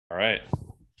All right.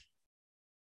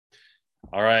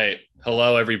 All right.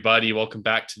 Hello, everybody. Welcome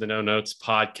back to the No Notes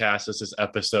podcast. This is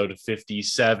episode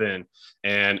 57,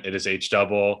 and it is H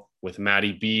double with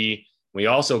Maddie B. We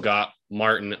also got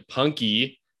Martin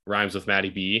Punky, rhymes with Maddie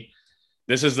B.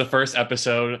 This is the first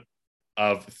episode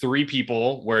of three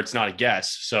people where it's not a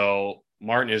guest. So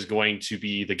Martin is going to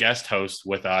be the guest host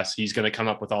with us. He's going to come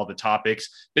up with all the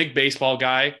topics. Big baseball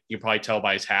guy. You can probably tell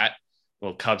by his hat,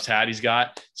 little Cubs hat he's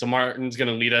got. So Martin's going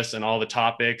to lead us in all the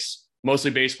topics,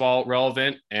 mostly baseball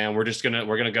relevant, and we're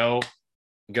gonna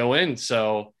go in.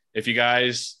 So if you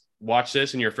guys watch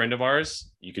this and you're a friend of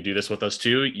ours, you could do this with us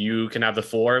too. You can have the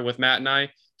floor with Matt and I,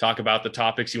 talk about the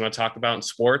topics you want to talk about in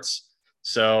sports.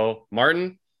 So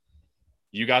Martin,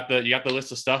 you got the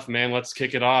list of stuff, man. Let's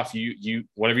kick it off. You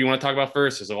whatever you want to talk about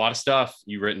first. There's a lot of stuff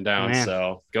you've written Oh down, man.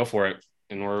 so go for it.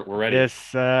 And we're ready.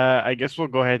 Yes, I guess we'll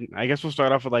go ahead. I guess we'll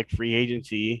start off with like free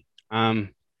agency.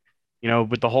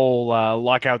 With the whole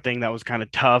lockout thing that was kind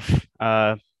of tough.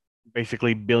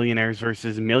 Basically billionaires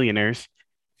versus millionaires.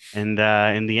 And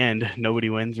in the end, nobody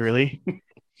wins really,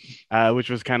 which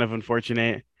was kind of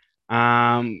unfortunate.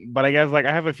 But I guess like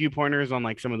I have a few pointers on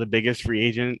like some of the biggest free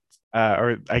agents,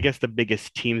 or I guess the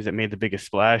biggest teams that made the biggest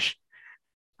splash.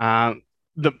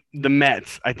 The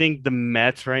Mets. I think the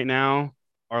Mets right now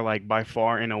are like by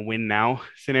far in a win now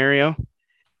scenario.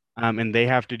 And they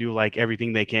have to do like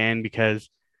everything they can because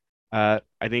I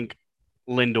think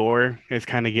Lindor is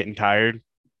kind of getting tired.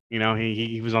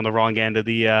 He was on the wrong end of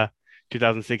the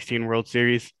 2016 World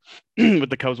Series with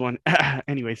the Cubs one.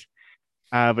 Anyways,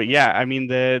 but yeah, I mean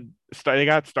they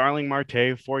got Starling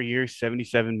Marte 4 years,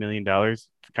 $77 million. It's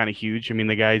kind of huge. I mean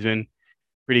the guy's been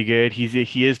pretty good.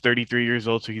 He is 33 years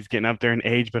old, so he's getting up there in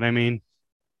age. But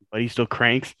he still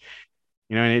cranks.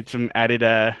 And it's some added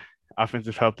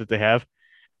offensive help that they have.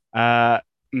 Uh,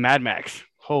 Mad Max.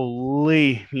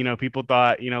 Holy, people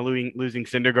thought, losing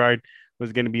Syndergaard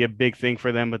was going to be a big thing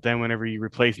for them, but then whenever you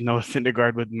replace Noah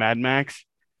Syndergaard with Mad Max,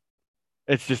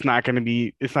 it's not going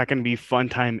to be fun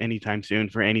time anytime soon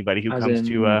for anybody who As comes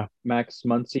to in Max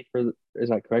Muncy is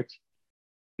that correct?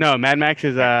 no, Mad Max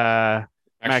is Max,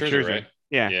 Max Max Scherzer, right? Scherzer.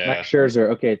 Yeah. Yeah. Max Scherzer.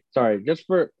 Okay, sorry.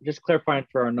 Just clarifying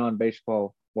for our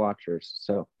non-baseball watchers.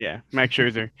 So Yeah, Max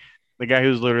Scherzer. The guy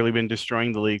who's literally been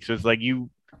destroying the league. So it's like you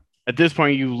at this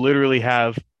point you literally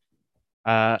have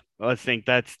let's think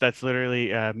that's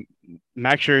literally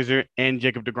Max Scherzer and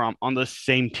Jacob DeGrom on the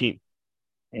same team,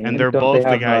 and and they're don't they both the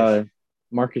have guys.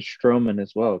 Marcus Stroman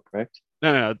as well, correct?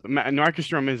 No. Marcus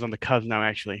Stroman is on the Cubs now,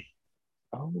 actually.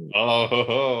 Oh,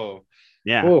 Oh,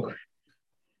 Yeah, oh,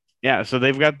 yeah. So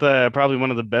they've got the probably one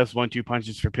of the best one-two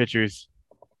punches for pitchers,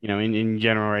 in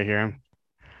general right here.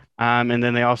 And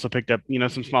then they also picked up,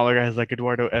 some smaller guys like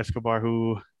Eduardo Escobar,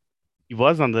 who he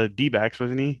was on the D-backs,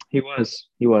 wasn't he? he was.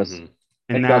 mm-hmm.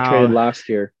 And And got traded now, last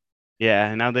year. yeah,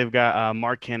 and now they've got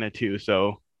Mark Canha too.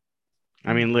 So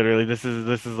I mean, literally, this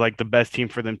is like the best team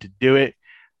for them to do it.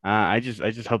 I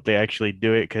just hope they actually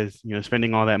do it because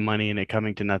spending all that money and it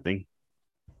coming to nothing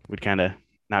would kind of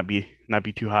not be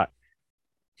too hot.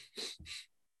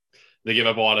 They give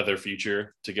up a lot of their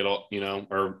future to get all,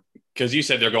 or because you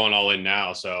said they're going all in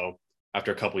now. So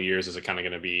after a couple of years, is it kind of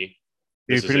going to be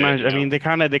this Dude, is pretty it? much. I mean, they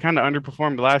kind of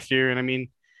underperformed last year, and I mean,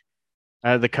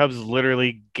 the Cubs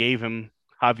literally gave him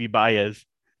Javi Baez.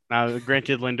 Now,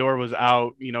 granted, Lindor was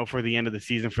out, for the end of the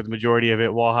season for the majority of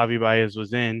it, while Javi Baez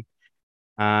was in.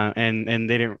 And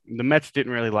the Mets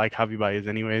didn't really like Javi Baez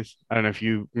anyways. I don't know if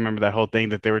you remember that whole thing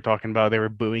that they were talking about. They were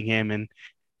booing him and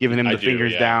giving him I the do,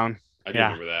 fingers yeah, down. I do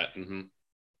Yeah. remember that.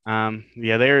 Mm-hmm.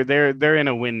 Yeah, they're in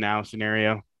a win now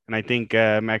scenario. And I think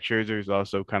Max Scherzer is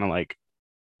also kind of like,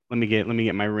 let me get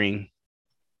my ring.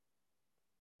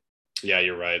 Yeah,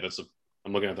 you're right.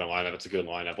 I'm looking at that lineup. That's a good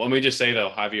lineup. Let me just say though,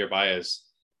 Javier Baez,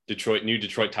 Detroit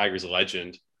Tigers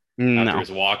legend after No.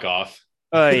 his walk off.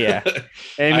 Yeah.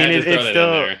 I I mean had to throw it's that in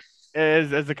still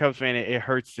there. as a Cubs fan, it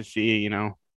hurts to see,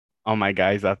 all my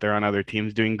guys out there on other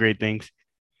teams doing great things.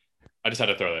 I just had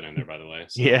to throw that in there, by the way.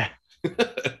 So Yeah.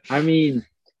 I mean,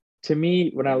 to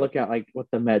me, when I look at like what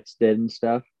the Mets did and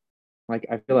stuff, like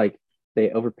I feel like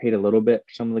they overpaid a little bit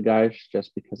for some of the guys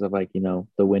just because of like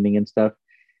the winning and stuff.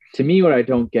 To me, what I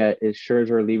don't get is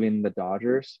Scherzer leaving the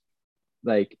Dodgers.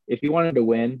 Like, if he wanted to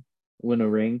win a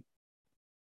ring,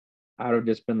 I would have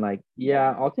just been like,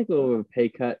 yeah, I'll take a little bit of a pay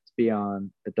cut to be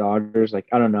on the Dodgers. Like,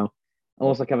 I don't know,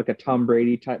 almost like have like a Tom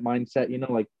Brady type mindset,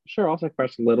 like, sure, I'll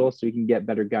sacrifice a little so we can get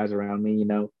better guys around me.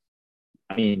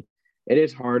 I mean, it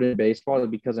is hard in baseball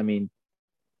because, I mean,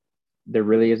 there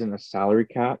really isn't a salary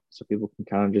cap. So people can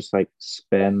kind of just like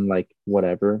spend like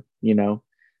whatever. Yeah.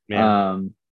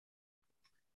 Um,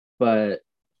 but,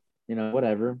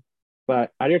 whatever.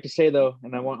 But I do have to say though,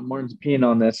 and I want Martin's opinion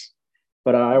on this,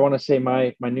 but I want to say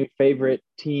my new favorite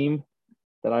team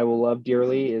that I will love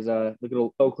dearly is the good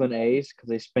old Oakland A's because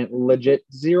they spent legit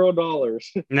 $0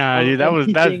 No, on dude, that's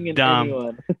anything and dumb.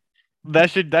 anyone.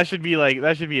 That should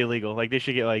be illegal. Like they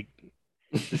should get like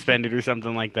suspended or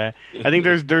something like that. I think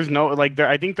there's no like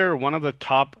I think they're one of the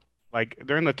top like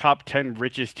they're in the top 10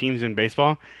 richest teams in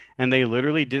baseball, and they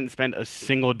literally didn't spend a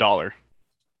single dollar.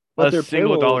 But A their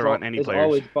single payroll dollar on any is players.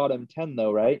 always bottom 10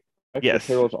 though, right? Their Yes.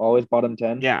 payroll is always bottom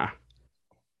 10. Yeah.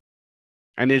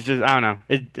 And it's just I don't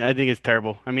know. I think it's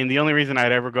terrible. I mean, the only reason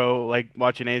I'd ever go like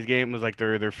watch an A's game was like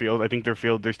their field. I think their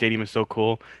stadium is so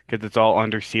cool because it's all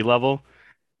under sea level,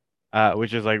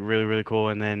 which is like really really cool.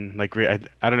 And then like I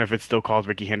don't know if it's still called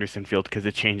Ricky Henderson Field because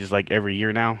it changes like every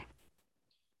year now.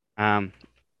 Um,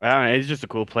 I don't know. It's just a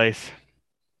cool place.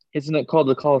 Isn't it called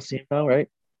the Coliseum now, right?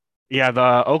 Yeah,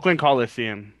 the Oakland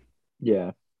Coliseum.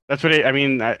 Yeah. That's what I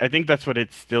mean, I think that's what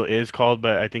it still is called,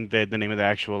 but I think that the name of the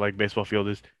actual like baseball field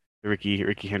is the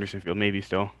Ricky Henderson Field, maybe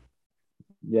still.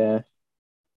 Yeah.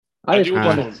 I I do just just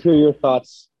want want to hear your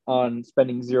thoughts on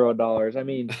spending $0. I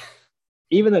mean,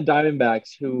 even the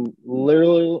Diamondbacks, who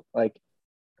literally, like,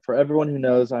 for everyone who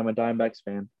knows, I'm a Diamondbacks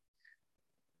fan,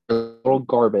 they're a little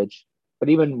garbage. But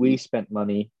even we spent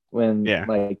money when, Yeah.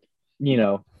 like, you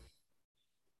know,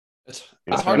 it's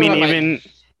I hard to mean, wrap my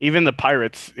even the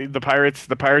Pirates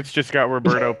just got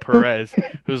Roberto Perez,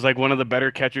 who's like one of the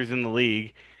better catchers in the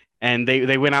league, and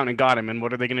they went out and got him. And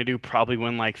what are they gonna do? Probably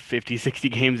win like 50, 60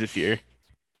 games this year.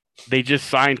 They just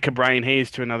signed Brian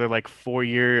Hayes to another like 4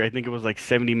 year, I think it was like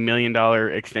 $70 million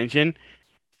extension,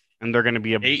 and they're gonna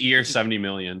be 8 years, 70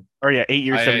 million. or yeah, 8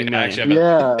 years, 70 I million, actually have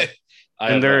yeah, a, I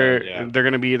and have a, they're yeah. they're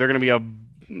gonna be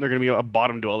a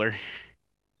bottom dweller.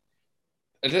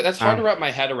 That's hard to Um, wrap my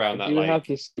head I around that. do have Like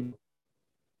to say,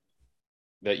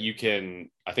 that you can.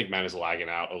 I think man is lagging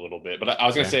out a little bit, but I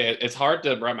was gonna yeah. say it's hard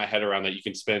to wrap my head around that you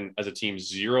can spend as a team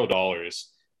 $0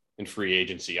 in free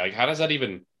agency. Like how does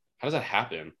that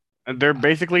happen? They're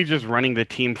basically just running the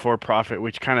team for profit,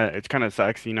 which kind of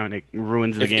sucks, and it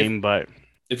ruins the If if game. But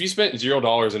if you spent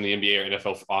 $0 in the NBA or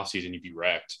NFL offseason, you'd be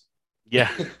wrecked. yeah,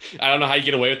 I don't know how you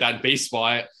get away with that in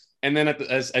baseball. And then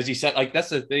as you said, like that's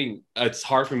the thing. It's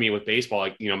hard for me with baseball,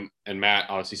 like and Matt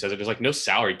obviously says it. There's like no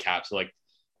salary cap, so like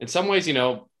in some ways,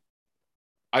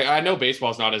 I know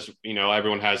baseball is not as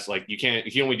everyone has like you can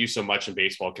only do so much in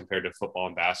baseball compared to football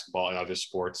and basketball and other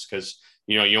sports because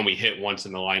you only hit once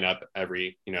in the lineup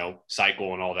every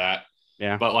cycle and all that.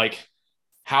 yeah, But like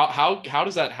how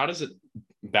does it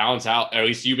balance out? At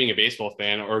least you being a baseball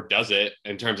fan, or does it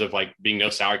in terms of like being no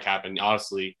salary cap? And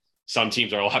honestly, some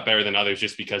teams are a lot better than others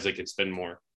just because they can spend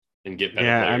more and get better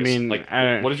yeah. I players. mean, Like,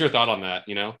 what is your thought on that?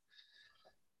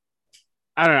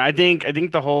 I don't know. I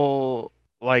think the whole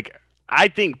like I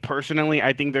think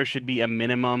there should be a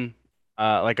minimum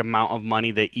like amount of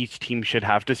money that each team should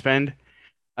have to spend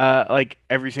like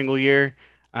every single year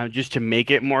just to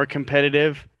make it more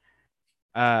competitive.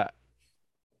 Uh,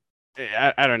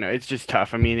 I don't know. It's just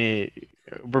tough. I mean,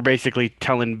 we're basically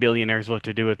telling billionaires what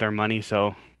to do with their money,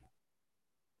 so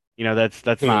that's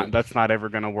not ever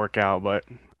gonna work out. But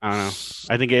I don't know.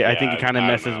 I think it Yeah, kind of I don't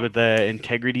messes know. with the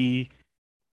integrity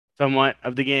somewhat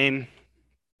of the game.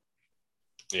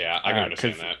 Yeah, I can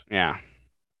understand 'Cause that. yeah,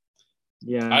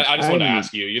 yeah, I just wanted to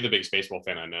ask you. You're the biggest baseball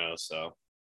fan I know, so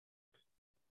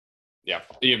yeah.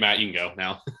 Yeah, Matt, you can go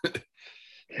now.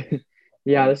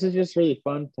 yeah, this is just really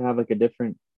fun to have like a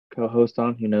different co-host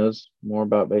on who knows more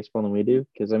about baseball than we do.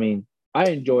 Because I mean, I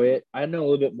enjoy it. I know a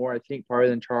little bit more, I think, probably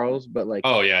than Charles. But like,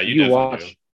 Oh yeah, you you definitely do.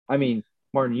 watch. I mean,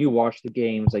 Martin, you watch the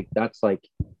games. Like that's like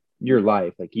your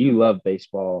life. Like you love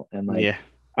baseball, and like yeah.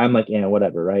 I'm like, yeah,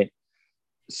 whatever, right?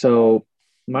 So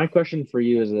my question for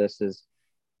you is this: is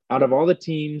out of all the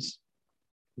teams,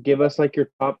 give us like your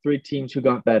top three teams who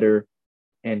got better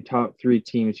and top three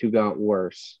teams who got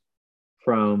worse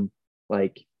from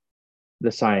like the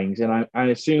signings. And I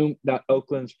assume that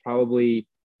Oakland's probably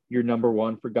your number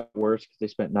one for got worse because they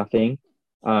spent nothing.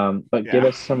 But give Yeah.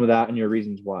 us some of that and your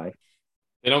reasons why.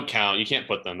 They don't count. You can't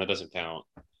put them. That doesn't count.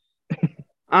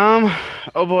 Um,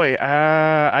 oh boy.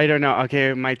 I don't know.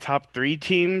 Okay, my top three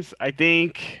teams. I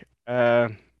think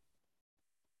one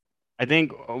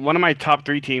of my top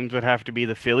three teams would have to be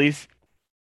the Phillies,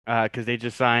 because they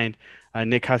just signed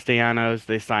Nick Castellanos,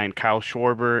 they signed Kyle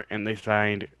Schwarber, and they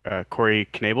signed Corey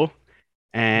Knebel.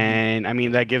 Mhm. And I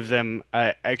mean that gives them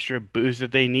extra boost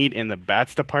that they need in the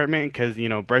bats department because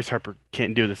Bryce Harper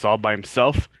can't do this all by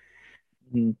himself.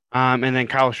 Mhm. And then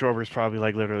Kyle Schwarber is probably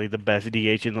like literally the best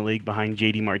DH in the league behind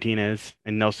JD Martinez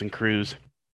and Nelson Cruz.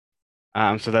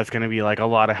 So that's going to be like a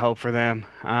lot of help for them.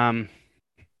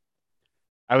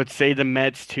 I would say the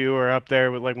Mets too are up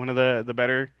there with like one of the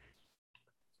better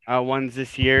ones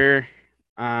this year.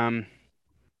 Um,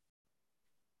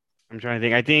 I'm trying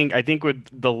to think. I think with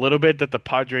the little bit that the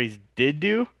Padres did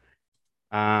do,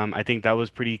 I think that was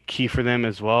pretty key for them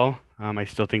as well. I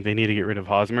still think they need to get rid of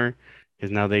Hosmer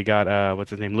because now they got what's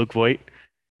his name, Luke Voit,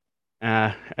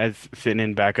 as sitting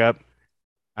in backup.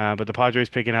 But the Padres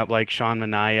picking up like Sean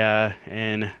Manaea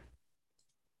and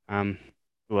um,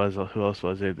 who else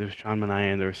was it? There's Sean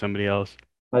Manaea and there was somebody else.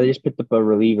 They just picked up a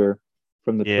reliever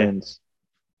from the Yeah. Twins.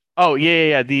 Oh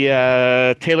yeah.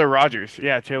 The Taylor Rogers.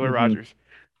 Yeah, Taylor Hmm. Rogers.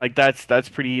 Like that's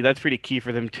pretty key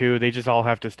for them too. They just all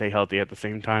have to stay healthy at the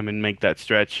same time and make that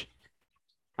stretch.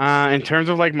 In terms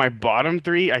of like my bottom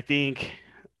three, I think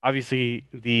obviously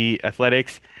the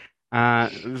Athletics.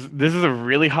 This is a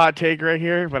really hot take right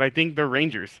here, but I think the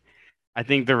Rangers. I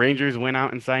think the Rangers went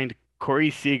out and signed Corey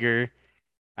Seager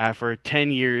for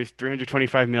 10 years,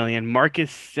 325 million,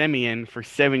 Marcus Semien for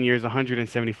 7 years,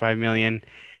 175 million,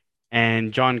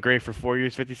 and John Gray for 4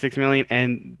 years, 56 million,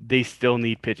 and they still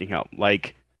need pitching help.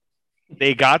 Like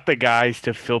they got the guys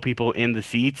to fill people in the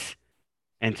seats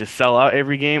and to sell out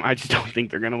every game. I just don't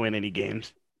think they're gonna win any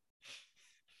games.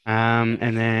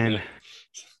 And then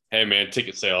Hey man,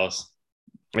 ticket sales.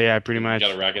 yeah, pretty You much.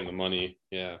 got to rack in the money.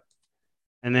 Yeah.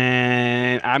 And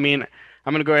then I mean,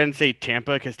 I'm gonna go ahead and say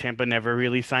Tampa because Tampa never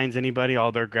really signs anybody.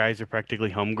 All their guys are practically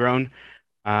homegrown.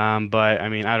 But I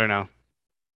mean, I don't know.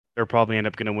 They'll probably end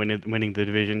up gonna winning the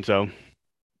division. So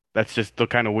that's just the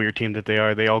kind of weird team that they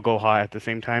are. They all go hot at the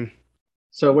same time.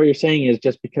 So what you're saying is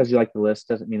just because you like the list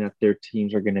doesn't mean that their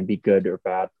teams are going to be good or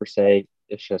bad per se.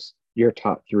 It's just your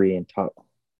top three and top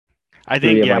I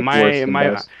three think of yeah, like worst and my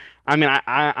best. I mean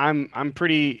I'm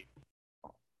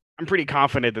pretty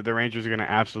confident that the Rangers are gonna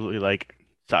absolutely like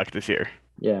suck this year.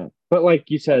 Yeah. But like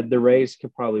you said, the Rays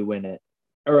could probably win it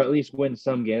or at least win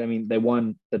some game. I mean, they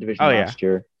won the division Oh yeah. last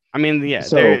year. I mean, yeah,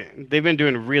 So, they've been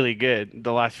doing really good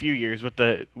the last few years with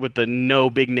the no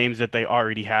big names that they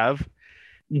already have.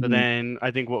 So mhm. then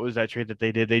I think what was that trade that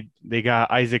they did? They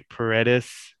got Isaac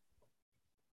Paredes.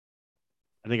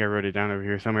 I think I wrote it down over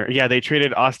here somewhere. Yeah, they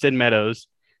traded Austin Meadows.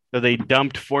 So they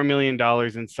dumped $4 million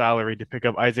in salary to pick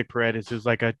up Isaac Paredes, who's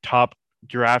like a top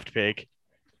draft pick.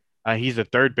 He's a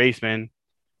third baseman.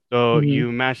 So Mhm.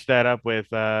 you match that up with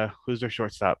who's their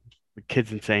shortstop? The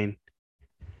kid's insane.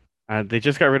 They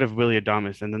just got rid of Willie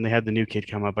Adames, and then they had the new kid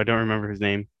come up. I don't remember his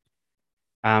name.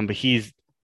 But he's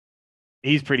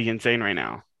pretty insane right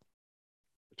now.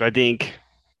 So I think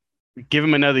give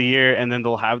him another year, and then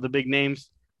they'll have the big names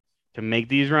to make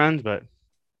these runs. But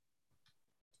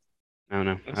I don't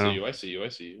know. I I see don't. you. I see you. I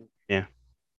see you. Yeah.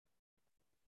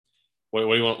 What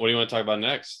do you want? What do you want to talk about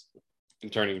next? In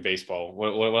turning to baseball,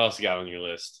 what else you got on your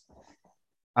list?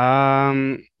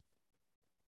 Um.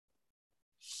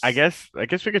 I guess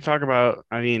we could talk about.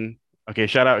 I mean, okay.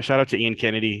 Shout out to Ian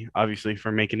Kennedy, obviously,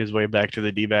 for making his way back to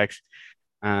the D-backs.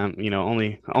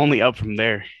 Only up from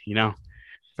there.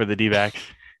 For the D-backs.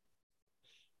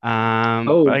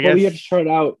 Oh, But I but we have to guess shout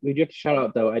out. We do have to shout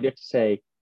out though. I do have to say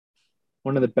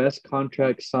one of the best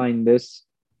contracts signed this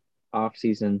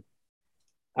offseason,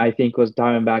 I think, was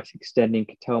Diamondbacks extending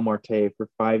Ketel Marte for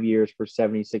 5 years for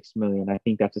 76 million. I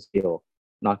think that's a steal.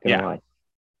 Not gonna yeah, lie.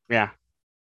 yeah.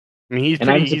 I mean, he's And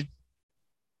I'm pretty. su- He's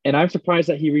and I'm surprised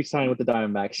that he re-signed with the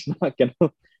Diamondbacks.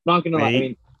 Not gonna lie. I he,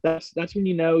 mean, that's when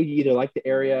you know you either like the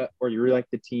area or you really like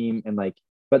the team. And like,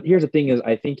 but here's the thing: is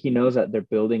I think he knows that they're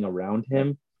building around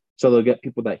him, so they'll get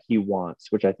people that he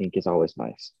wants, which I think is always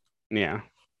nice. yeah.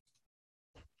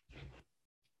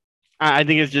 I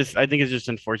think it's just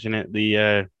unfortunate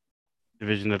the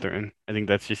division that they're in. I think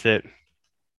that's just it.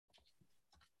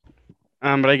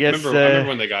 But I guess I remember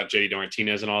when they got JD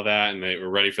Martinez and all that, and they were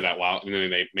ready for that wild. And then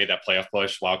they made that playoff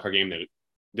push, wild card game.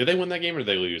 Did they win that game or did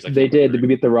they lose? I They can't did. remember. They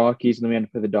beat the Rockies, and then we had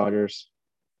to play the Dodgers.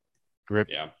 Rip.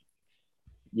 Yeah,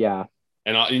 Yeah,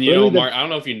 and literally Mark, I don't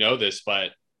know if you know this,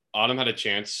 but Autumn had a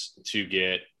chance to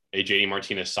get a JD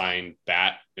Martinez signed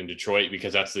bat in Detroit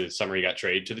because that's the summer he got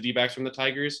traded to the D-backs from the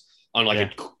Tigers on like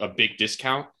Yeah. a big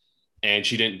discount, and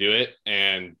she didn't do it.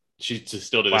 And she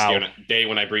still to this Wow. day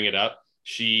when I bring it up,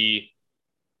 she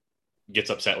gets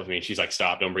upset with me. She's like,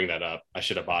 "Stop! Don't bring that up. I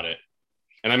should have bought it."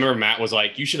 And I remember Matt was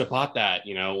like, "You should have bought that."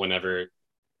 Whenever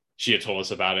she had told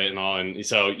us about it and all. And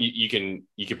so you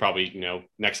could probably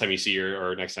next time you see her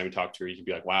or next time you talk to her, you can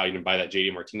be like, "Wow, you didn't buy that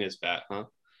JD Martinez bat, huh?"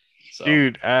 So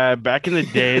Dude, back in the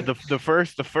day, the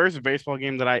first baseball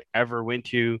game that I ever went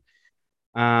to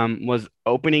was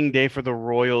opening day for the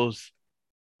Royals.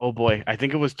 Oh boy, I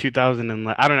think it was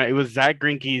 2011. I don't know. It was Zach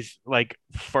Greinke's like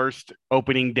first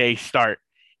opening day start,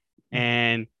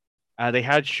 and They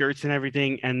had shirts and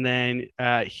everything, and then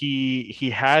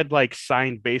he had like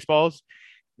signed baseballs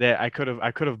that I could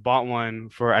have bought one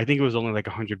for, I think it was only like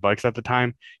 $100 at the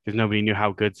time because nobody knew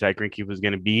how good Zach Greinke was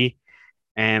going to be,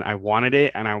 and I wanted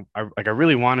it, and I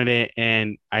really wanted it,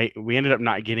 and I we ended up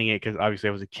not getting it because obviously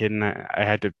I was a kid, and I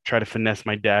had to try to finesse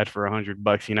my dad for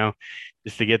 $100,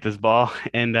 just to get this ball.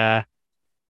 And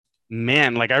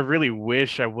man, like I really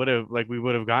wish I would have, like we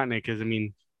would have gotten it, because I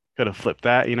mean, could have flipped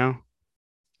that,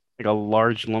 like a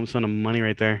large lump sum of money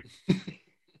right there.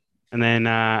 And then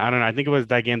I don't know, I think it was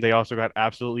that game they also got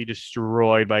absolutely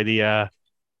destroyed by the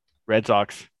Red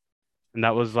Sox, and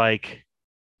that was like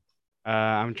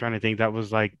I'm trying to think. That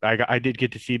was like I did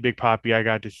get to see Big Poppy. I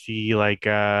got to see like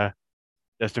Dustin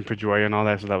Pedroia and all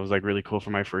that, so that was like really cool for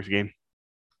my first game.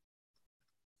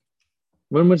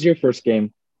 When was your first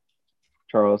game,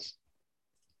 Charles?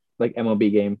 Like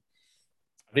MLB game?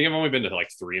 I think I've only been to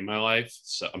like 3 in my life.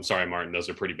 So I'm sorry, Martin. Those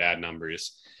are pretty bad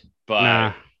numbers. But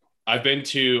Nah, I've been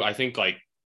to, I think, like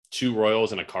 2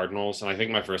 Royals and a Cardinals. And I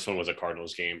think my first one was a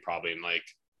Cardinals game, probably in like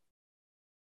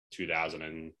 2000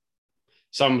 and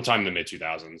sometime in the mid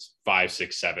 2000s, 5,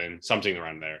 6, 7, something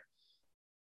around there.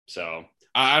 So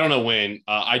I don't know when.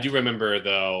 I do remember,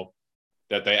 though,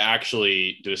 that they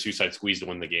actually did a suicide squeeze to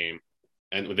win the game.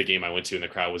 And with the game I went to, and the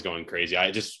crowd was going crazy.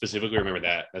 I just specifically remember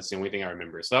that. That's the only thing I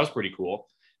remember. So that was pretty cool.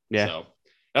 yeah, So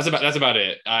that's about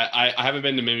it. I haven't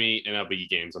been to many MLB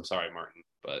games. I'm sorry, Martin,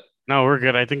 but no, we're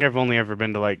good. I think I've only ever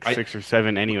been to like I 6 or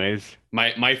 7, anyways.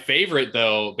 my favorite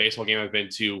though baseball game I've been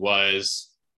to was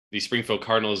the Springfield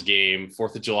Cardinals game,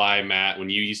 4th of July, Matt, when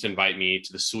you used to invite me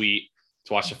to the suite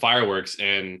to watch the fireworks,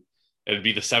 and it'd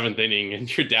be the 7th inning,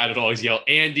 and your dad would always yell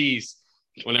 "Andes"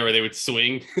 whenever they would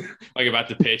swing like about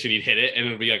to pitch, and he'd hit it, and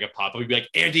it'd be like a pop up. He'd be like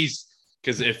 "Andes."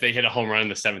 Because if they hit a home run in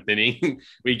the 7th inning,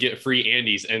 we get free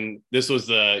Andes. And this was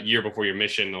the year before your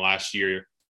mission. The last year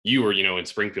you were, in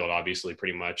Springfield, obviously,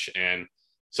 pretty much. And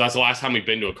so that's the last time we've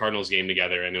been to a Cardinals game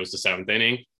together. And it was the 7th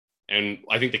inning. And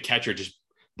I think the catcher just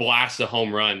blasted a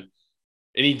home run.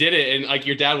 And he did it. And like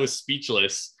your dad was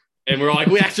speechless. And we're like,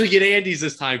 we actually get Andes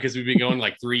this time, because we've been going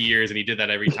like 3 years, and he did that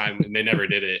every time, and they never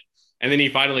did it. And then he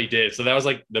finally did. So that was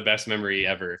like the best memory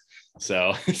ever.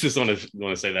 So just want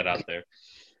to say that out there.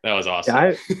 That was Yeah,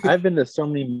 awesome. I've been to so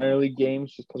many minor league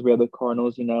games just because we have the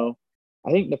Cardinals.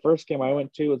 I think the first game I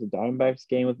went to was a Diamondbacks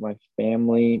game with my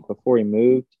family before we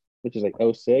moved, which is like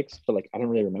 '06, but like I don't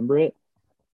really remember it.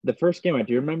 The first game I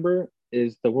do remember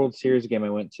is the World Series game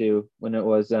I went to when it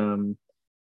was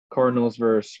Cardinals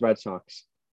versus Red Sox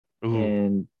Ooh,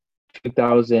 in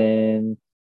 2000. Is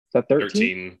that 13?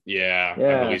 13. Yeah, I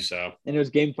Yeah, believe so. and it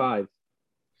was game 5.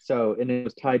 So, and it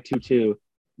was tied 2-2.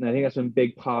 And I think that's when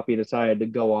Big Poppy decided to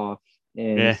go off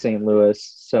in yeah, St. Louis.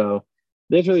 So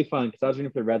it was really fun because I was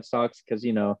rooting for the Red Sox because,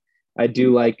 I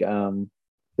do like the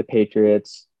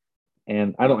Patriots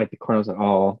and I don't like the Cardinals at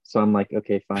all. So I'm like,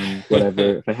 okay, fine,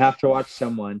 whatever. If I have to watch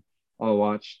someone, I'll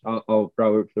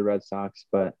root for the Red Sox.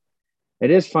 But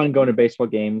it is fun going to baseball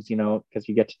games, because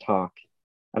you get to talk.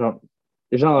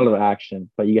 There's not a lot of action,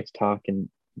 but you get to talk and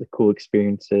the cool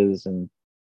experiences. And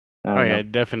I oh don't yeah, know,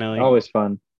 definitely. always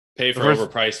fun. Pay The for first,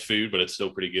 overpriced food, but it's still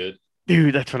pretty good.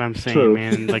 dude, that's what I'm saying, True.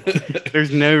 man. Like,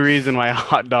 there's no reason why a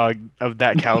hot dog of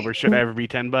that caliber should ever be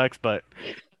 $10, but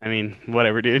I mean,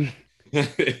 whatever, dude.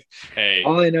 Hey,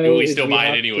 All I do know we is still we buy it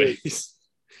have to. anyways?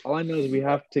 All I know is we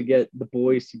have to get the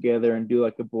boys together and do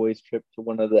like a boys trip to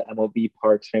one of the MLB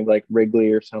parks, maybe like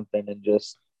Wrigley or something, and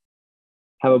just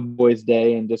have a boys'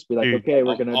 day and just be like, Dude, okay,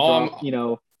 we're gonna drop,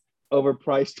 Um,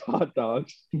 overpriced hot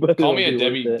dogs, but Call it'll me a be worth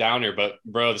Debbie it. Downer, but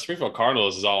bro, the Springfield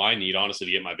Cardinals is all I need, honestly,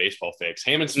 to get my baseball fix.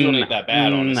 Hammond's field no, ain't that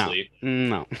bad, no, honestly.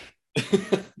 no.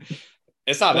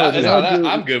 It's not No, that. we It's No, not gotta that. do.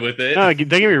 I'm good with it. no, don't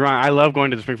get me wrong. I love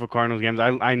going to the Springfield Cardinals games.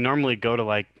 I normally go to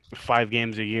like 5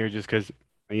 games a year just because,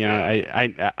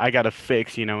 Yeah, I got a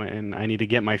fix, and I need to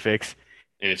get my fix.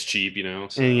 and it's cheap,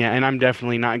 And So yeah, and I'm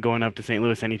definitely not going up to St.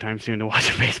 Louis anytime soon to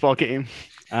watch a baseball game.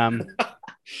 Um,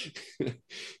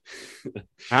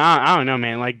 I don't know,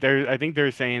 man. Like I think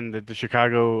they're saying that the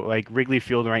Chicago, like Wrigley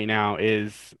Field right now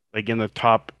is like in the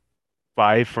top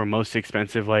 5 for most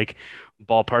expensive like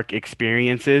ballpark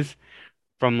experiences,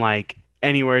 from like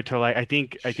anywhere to like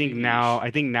sheesh. I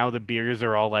think now the beers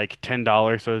are all like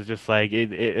 $10. So it's just like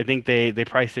I think they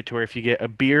priced it to where if you get a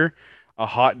beer, a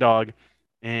hot dog,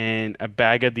 and a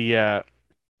bag of the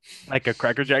like a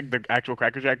Cracker Jack, the actual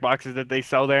Cracker Jack boxes that they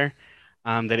sell there,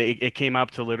 that it came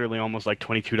up to literally almost like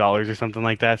 $22 or something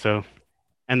like that. So,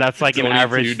 and that's like an $22.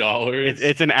 average.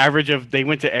 It's an average of, they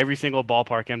went to every single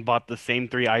ballpark and bought the same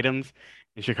 3 items.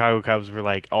 And Chicago Cubs were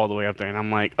like all the way up there, and I'm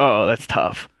like, oh, that's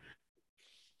tough.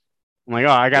 I'm like,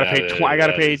 oh, That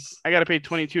is. I gotta pay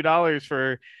 $22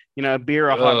 for a beer,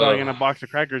 a hot dog, and a Ugh. box of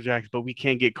Cracker Jacks, but we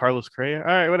can't get Carlos Correa. All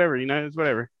right, whatever. It's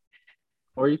whatever.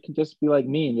 Or you can just be like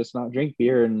me and just not drink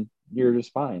beer and you're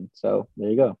just fine. So there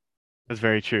you go. That's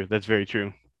very true. That's very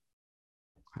true.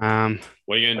 What are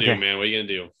you gonna do, Okay. man? What are you gonna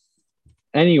do?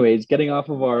 Anyways, getting off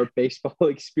of our baseball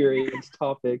experience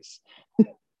topics,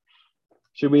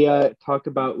 should we talk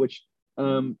about which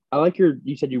I like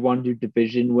you said you want to do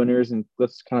division winners, and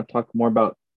let's kind of talk more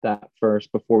about that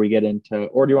first before we get into,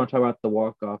 or do you want to talk about the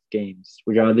walk-off games?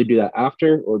 Would you rather do that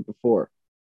after or before?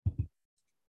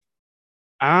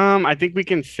 I think we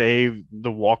can save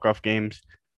the walk-off games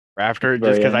for after, just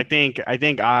Very because I end.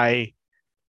 think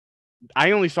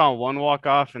I only saw one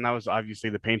walk-off, and that was obviously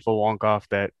the painful walk-off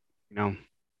that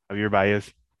Javier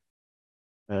Baez,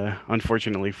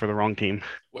 unfortunately for the wrong team.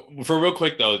 For real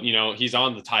quick though, he's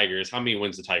on the Tigers. How many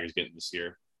wins the Tigers getting this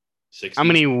year? How 60?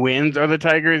 many wins are the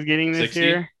Tigers getting this 60?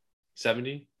 year?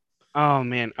 70? Oh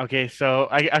man. Okay, so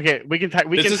we can tie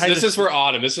This is for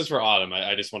autumn. This is for autumn.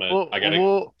 I just want to. we'll I gotta.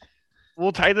 we'll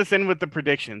we'll tie this in with the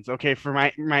predictions. Okay, for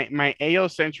my AO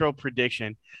Central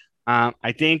prediction,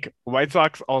 I think White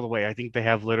Sox all the way. I think they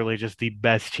have literally just the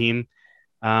best team,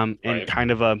 in Right.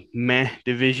 kind of a meh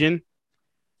division.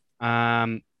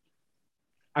 Um,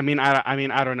 I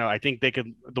don't know. I think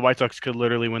the White Sox could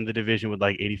literally win the division with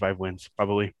like 85 wins,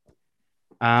 probably.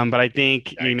 But I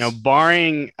think, Yikes.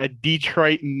 barring a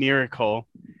Detroit miracle,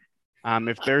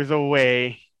 if there's a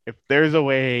way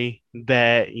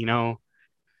that,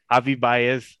 Javi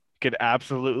Baez could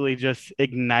absolutely just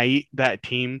ignite that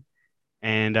team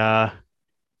and,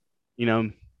 you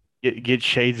know, get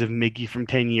shades of Mickey from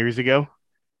 10 years ago.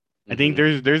 I think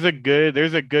Mhm.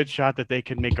 there's a good shot that they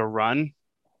could make a run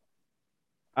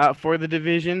for the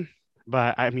division.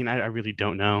 But I mean, I really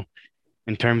don't know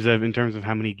in terms of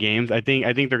how many games. I think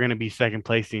they're going to be second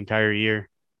place the entire year,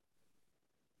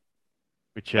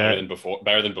 which Better than before.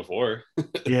 Better than before.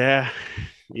 yeah, I guess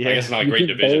yeah. it's not a You great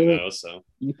think division better than though. So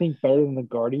you think better than the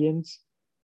Guardians?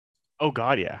 Oh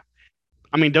God, yeah.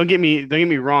 I mean, don't get me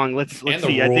wrong. Let's and the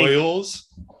see. I think Royals.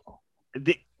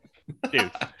 the,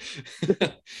 dude,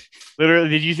 literally,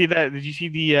 did you see that? Did you see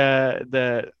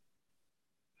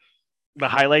the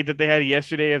highlight that they had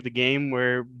yesterday of the game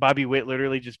where Bobby Witt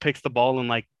literally just picks the ball and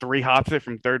like three hops it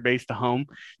from third base to home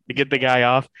to get the guy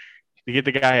off, to get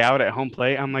the guy out at home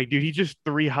plate? I'm like, dude, he just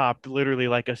three hopped literally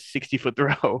like a 60-foot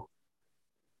throw.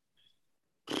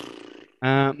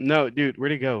 No, dude,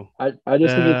 where'd he go? I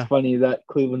just think it's Uh, funny that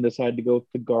Cleveland decided to go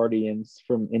with the Guardians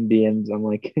from Indians. I'm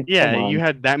like, come yeah, you on.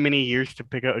 had that many years to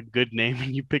pick out a good name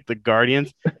and you picked the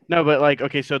Guardians. No, but like,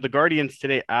 okay, so the Guardians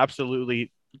today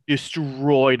absolutely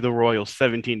destroyed the Royals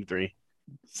 17-3.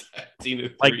 17 to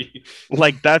Like,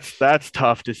 3. that's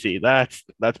tough to see. That's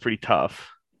pretty tough.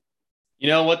 You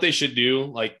know what they should do?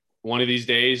 Like one of these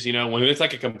days, when it's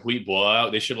like a complete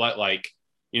blowout, they should let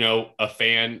a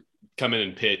fan come in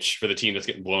and pitch for the team that's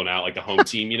getting blown out, like the home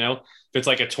team. If it's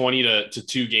like a 20 to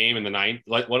 2 game in the ninth,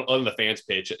 like one of the fans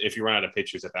pitch if you run out of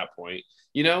pitchers at that point.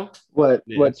 You know, What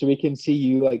Yeah. what? So we can see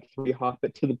you like three hop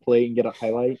it to the plate and get a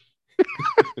highlight.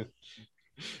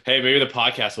 hey, maybe the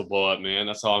podcast will blow up, man.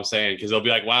 That's all I'm saying because they'll be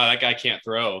like, wow, that guy can't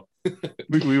throw.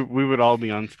 We would all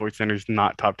be on Sports Center's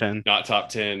not top 10. Not top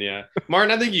 10, yeah. Martin,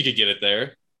 I think you could get it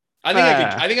there.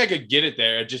 Ah, I think I could get it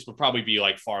there. It just would probably be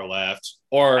like far left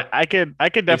or I could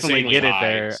definitely insanely get it high.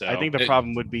 there. I think the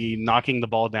problem would be knocking the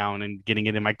ball down and getting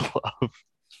it in my glove.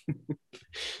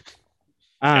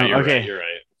 Yeah, you're right. Okay. You're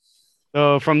right.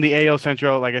 So from the AL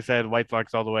Central, like I said, White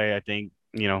Sox all the way. I think,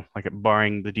 like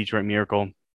barring the Detroit Miracle,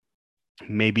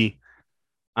 maybe.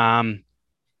 Um,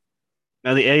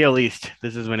 Now the AL East,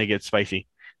 this is when it gets spicy.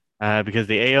 Because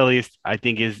the AL East, I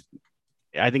think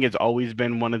it's always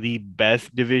been one of the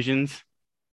best divisions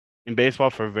in baseball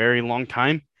for a very long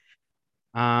time.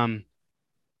 Um,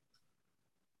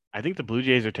 I think the Blue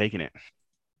Jays are taking it.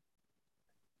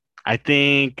 I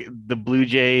think the Blue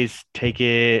Jays take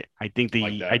it. I think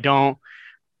Like I that. don't.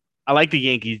 I like the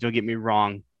Yankees. Don't get me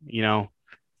wrong.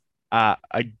 I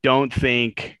don't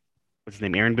think what's his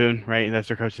name, Aaron Boone, right? That's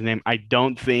their coach's name. I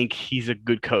don't think he's a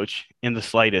good coach in the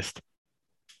slightest.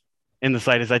 In the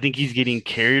slightest, I think he's getting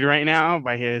carried right now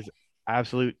by his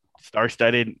absolute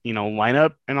star-studded,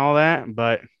 lineup and all that.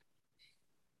 But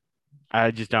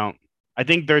I just don't. I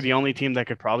think they're the only team that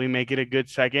could probably make it a good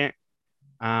second.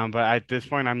 But at this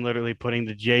point, I'm literally putting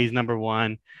the Jays number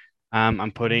one.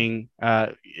 I'm putting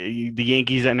the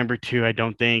Yankees at number two. I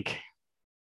don't think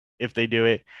if they do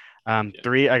it. Yeah.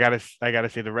 Three, I gotta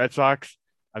say the Red Sox,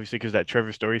 obviously because that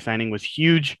Trevor Story signing was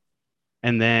huge,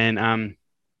 and then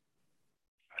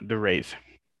the Rays.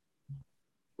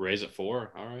 Raise it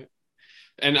 4. All right.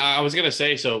 And I was gonna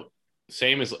say, so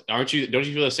same as don't you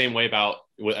feel the same way about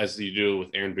as you do with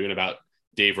Aaron Boone, about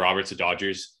Dave Roberts, the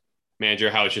Dodgers manager,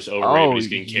 how it's just overrated, but Oh he's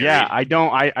getting yeah, carried.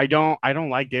 I don't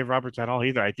like Dave Roberts at all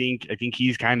either. I think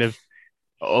he's kind of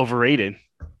overrated.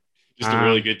 Just a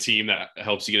really Um, good team that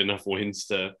helps you get enough wins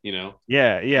to,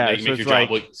 yeah. So make it's your job like,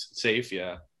 look safe.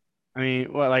 Yeah. I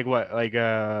mean,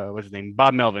 what's his name?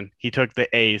 Bob Melvin. He took the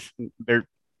A's. They're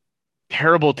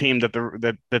terrible team that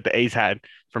the A's had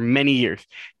for many years,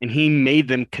 and he made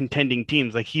them contending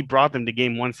teams. Like he brought them to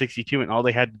game 162, and all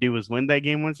they had to do was win that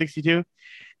game 162.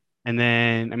 And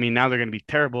then, I mean, now they're going to be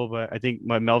terrible, but I think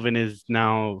Melvin is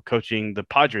now coaching the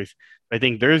Padres. I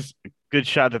think there's a good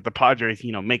shot that the Padres,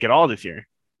 make it all this year.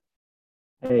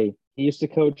 Hey, he used to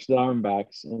coach the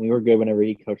Armbacks, and we were good whenever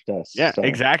he coached us. Yeah, So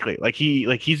exactly. I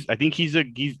think he's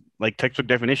like textbook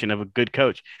definition of a good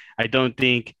coach. I don't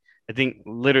think I think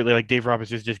literally like Dave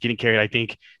Roberts is just getting carried. I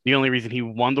think the only reason he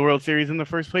won the World Series in the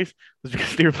first place was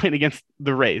because they were playing against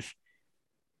the Rays.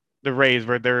 The Rays,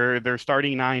 where their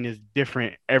starting nine is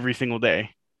different every single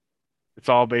day. It's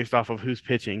all based off of who's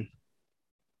pitching.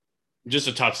 Just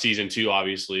a tough season too,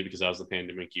 obviously, because that was the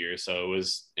pandemic year. So it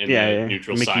was in Yeah, the yeah.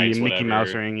 neutral Mickey sites, Mickey Mouse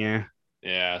whatever. ring, yeah.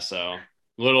 Yeah. So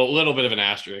little bit of an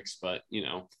asterisk, but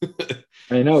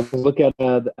I know because look at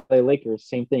the LA Lakers,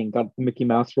 same thing. Got the Mickey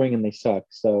Mouse ring, and they suck.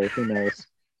 So who knows?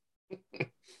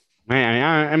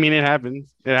 Man, I mean, it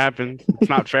happens. It happens. It's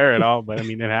not fair at all, but I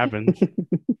mean, it happens.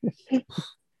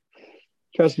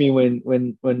 Trust me, when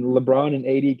LeBron and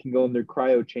AD can go in their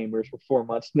cryo chambers for 4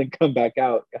 months and then come back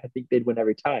out, I think they'd win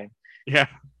every time. Yeah.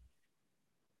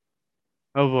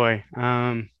 Oh boy.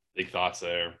 big thoughts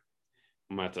there.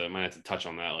 Might have to touch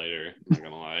on that later. I'm not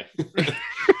gonna lie.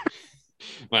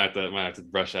 might have to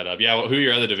brush that up. Yeah, well, who are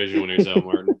your other division winners, though,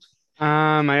 Martin?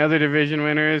 My other division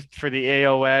winners for the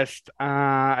AL West.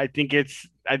 I think it's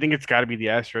got to be the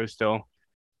Astros still.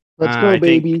 Let's go, I think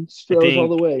baby. I Stros all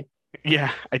the think way.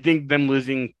 yeah, I think them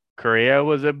losing Correa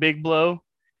was a big blow.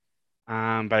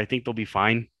 But I think they'll be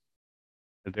fine.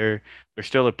 They're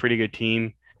still a pretty good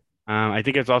team. I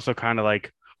think it's also kind of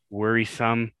like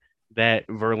worrisome that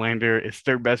Verlander is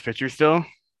their best pitcher still.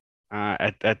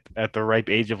 At the ripe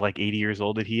age of like 80 years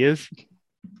old that he is.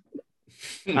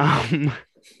 Um,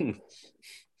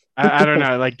 I don't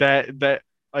know, like that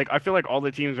like I feel like all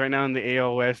the teams right now in the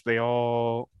AL West, they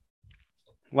all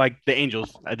like the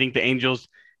Angels. I think the Angels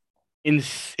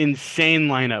insane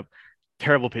lineup,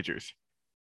 terrible pitchers.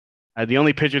 The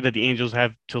only pitcher that the Angels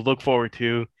have to look forward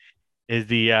to is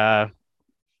the Shohei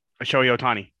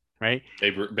Ohtani, right?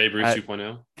 Babe Ruth Uh,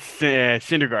 2.0.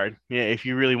 Syndergaard. Yeah, if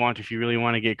you really want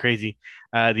to get crazy.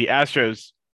 The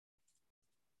Astros,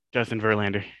 Justin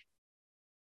Verlander.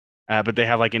 But they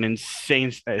have like an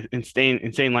insane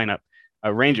lineup.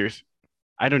 Rangers,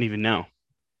 I don't even know.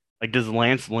 Like, does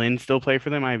Lance Lynn still play for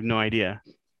them? I have no idea.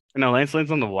 No, Lance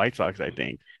Lynn's on the White Sox, I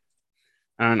think.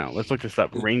 I don't know. Let's look this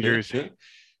up. Rangers,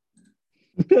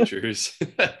 Pitchers.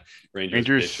 Rangers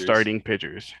Rangers pitchers. starting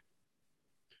pitchers.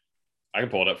 I can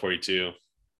pull it up for you too.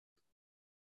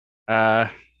 Uh,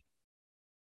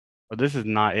 well, this is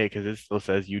not it because it still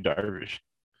says Yu Darvish.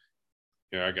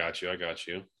 Here, I got you. I got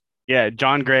you. Yeah,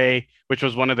 John Gray, which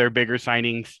was one of their bigger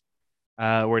signings.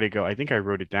 Where'd it go? I think I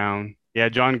wrote it down. Yeah,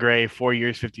 John Gray, 4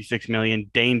 years, 56 million.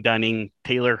 Dane Dunning,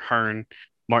 Taylor Hearn,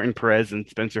 Martin Perez, and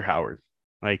Spencer Howard.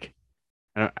 Like,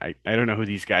 I don't know who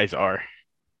these guys are.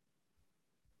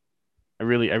 I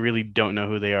really don't know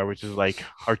who they are, which is like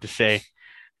hard to say.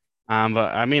 But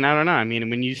I mean, I don't know. I mean,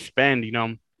 when you spend,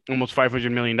 almost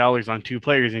 $500 million on two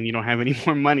players and you don't have any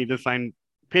more money to sign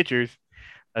pitchers,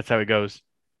 that's how it goes.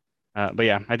 But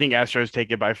yeah, I think Astros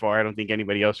take it by far. I don't think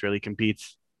anybody else really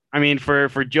competes. I mean, for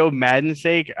Joe Madden's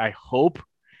sake, I hope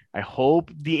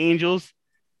the Angels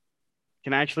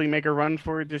can actually make a run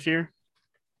for it this year.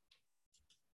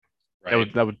 That Right.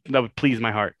 would that would that would please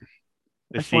my heart I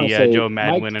to just want see to say, Joe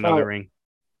Madden Mike win another Trout. ring.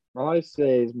 All I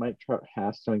say is Mike Trout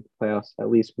has to make the playoffs at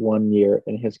least 1 year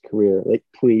in his career. Like,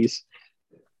 please.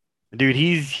 Dude,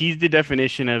 he's the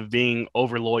definition of being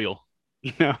over loyal.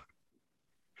 You know,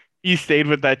 he stayed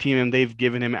with that team and they've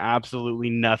given him absolutely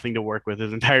nothing to work with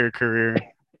his entire career.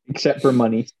 Except for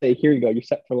money. Say, here you go. You're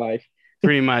set for life.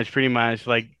 Pretty much.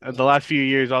 Like the last few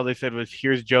years, all they said was,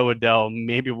 "Here's Joe Adell.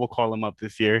 Maybe we'll call him up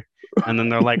this year." And then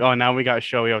they're like, "Oh, now we got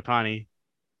Shohei Ohtani."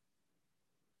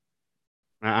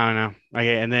 I don't know.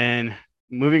 Okay, and then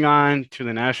moving on to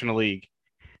the National League.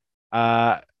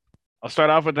 Uh, I'll start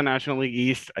off with the National League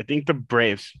East. I think the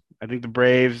Braves. I think the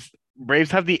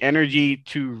Braves have the energy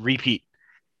to repeat.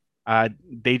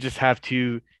 They just have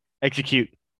to execute.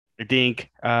 I think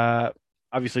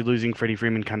obviously losing Freddie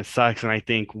Freeman kind of sucks, and I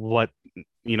think what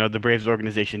the Braves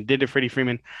organization did to Freddie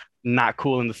Freeman, not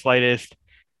cool in the slightest.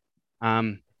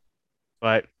 Um,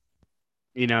 but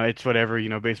it's whatever.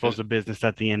 Baseball's a business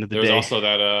at the end of the There was day. also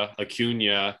that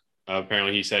Acuna.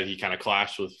 Apparently, he said he kind of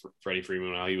clashed with Freddie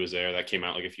Freeman while he was there. That came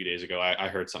out like a few days ago. I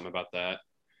heard something about that.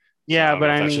 So I Yeah, don't but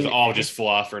know if I that's mean, just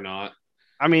fluff or not.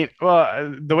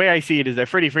 well, the way I see it is that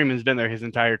Freddie Freeman's been there his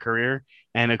entire career,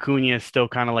 and Acuna is still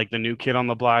kind of like the new kid on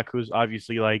the block who's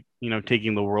obviously like,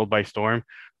 taking the world by storm.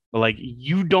 But like,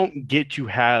 you don't get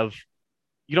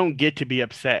to be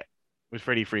upset with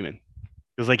Freddie Freeman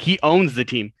because like he owns the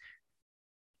team.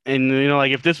 And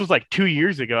like if this was like 2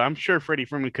 years ago, I'm sure Freddie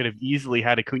Freeman could have easily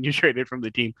had Acuna traded from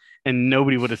the team, and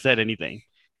nobody would have said anything.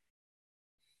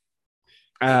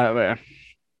 But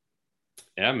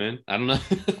Yeah, man. I don't know.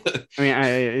 I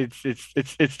mean,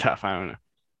 it's tough. I don't know.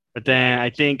 But then I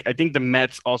think the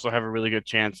Mets also have a really good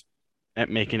chance at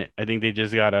making it. I think they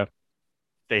just gotta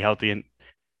stay healthy and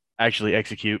actually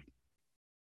execute.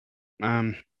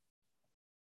 Um,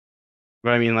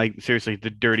 but I mean, like seriously, the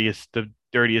dirtiest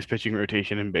pitching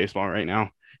rotation in baseball right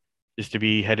now is to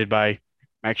be headed by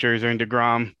Max Scherzer and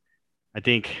DeGrom. I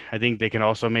think they can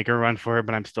also make a run for it,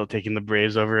 but I'm still taking the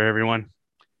Braves over everyone.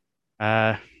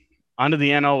 Uh, onto the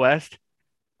NL West,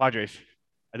 Padres.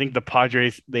 I think the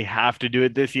Padres they have to do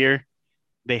it this year.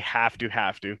 They have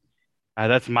to.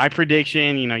 That's my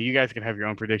prediction. You guys can have your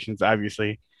own predictions,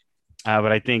 obviously.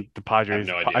 But I think the I have Padres.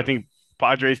 no I idea. think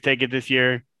Padres take it this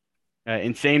year.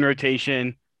 Insane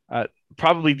rotation.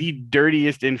 Probably the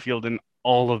dirtiest infield in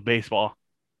all of baseball.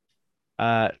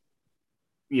 Uh,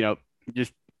 you know,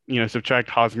 just subtract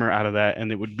Hosmer out of that,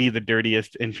 and it would be the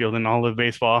dirtiest infield in all of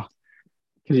baseball.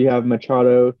 Because you have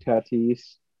Machado,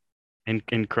 Tatis. And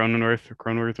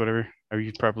Cronenworth, whatever how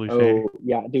you properly say it. Oh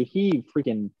yeah, dude, he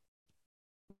freaking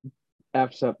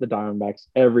f's up the Diamondbacks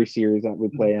every series that we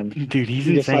play him. Dude, he's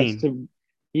He decides insane. to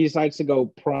he decides to go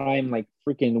prime like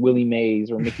freaking Willie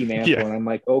Mays or Mickey Mantle, Yeah, and I'm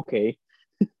like, okay.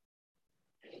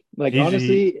 Like he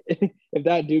honestly, if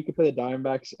that dude could play the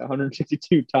Diamondbacks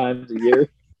 162 times a year,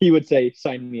 he would say,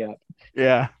 "Sign me up."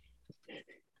 yeah.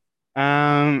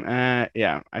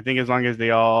 Yeah. I think as long as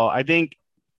they all, I think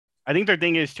their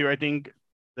thing is too. I think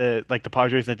the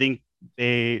Padres. I think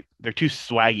they're too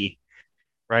swaggy,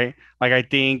 right? Like I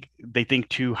think they think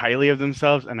too highly of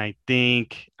themselves, and I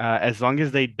think as long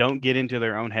as they don't get into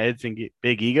their own heads and get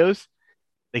big egos,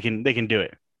 they can do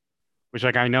it. Which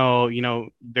like I know,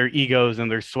 their egos and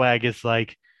their swag is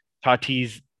like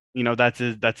Tatis,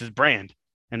 that's his brand,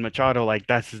 and Machado like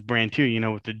that's his brand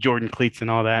too. With the Jordan cleats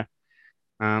and all that.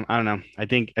 I don't know. I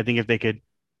think if they could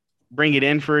bring it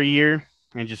in for a year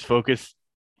and just focus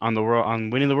on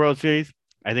winning the World Series,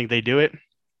 I think they do it.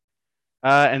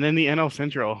 And then the NL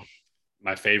Central.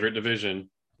 My favorite division.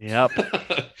 Yep.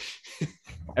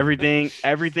 Everything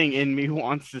in me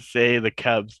wants to say the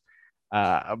Cubs.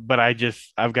 But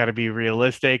I've got to be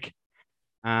realistic.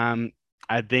 Um,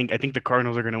 I think the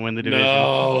Cardinals are going to win the division.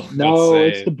 No, don't No, say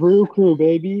it's it. the Brew Crew,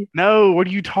 baby. No, what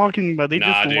are you talking about? They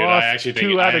Nah, just dude. I lost actually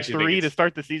think two I out of actually think three to it's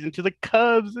start the season to the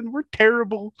Cubs, and we're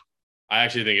terrible. I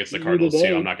actually think it's the Neither Cardinals too.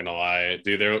 I'm day. not gonna lie,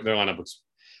 dude. Their lineup looks.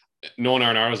 Nolan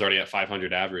Arenado is already at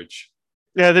 500 average.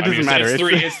 Yeah, that I mean, doesn't matter.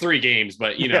 it's three games,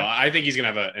 but Yeah. I think he's gonna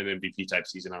have an MVP type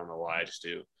season. I don't know why, I just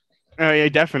do. Oh yeah,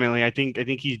 definitely. I think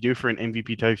he's due for an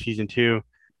MVP type season too.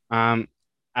 Um,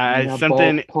 You have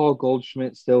something. Paul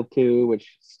Goldschmidt still too,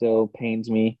 which still pains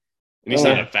me. And he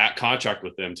signed Uh, a fat contract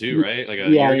with them too, right? Like a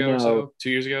yeah, year I ago or know. so, 2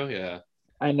 years ago. Yeah.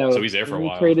 I know. So he's there for a When we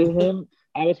while. traded him,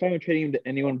 I was fine with trading him to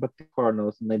anyone but the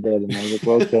Cardinals, and they did. And I was like,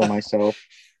 well, kill myself.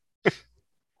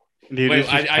 Dude, Wait, it's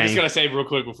I just pain. gotta say real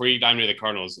quick before you dive into the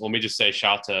Cardinals. Let me just say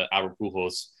shout out to Albert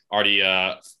Pujols, already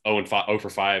 0 for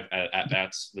 5 at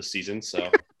bats this season.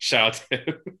 So shout out to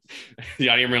him.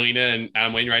 Yadier Molina and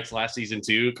Adam Wainwright's last season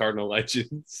too, Cardinal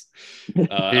legends.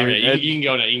 Okay, Dude, you can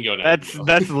go now. You can go now.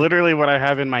 that's literally what I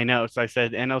have in my notes. I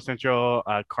said NL Central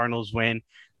Cardinals win.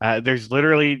 There's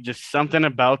literally just something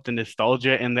about the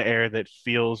nostalgia in the air that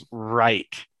feels right.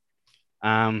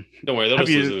 Don't worry, have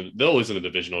you? they'll lose in the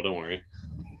divisional. Don't worry.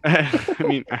 I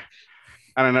mean,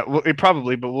 I don't know. Well, it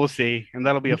probably, but we'll see. And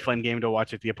that'll be a fun game to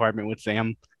watch at the apartment with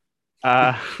Sam.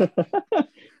 Uh,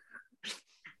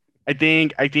 I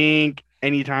think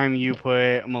anytime you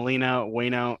put Molina,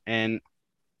 Waino, and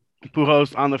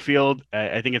Pujols on the field,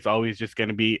 I think it's always just going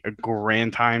to be a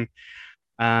grand time.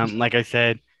 Like I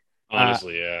said, uh,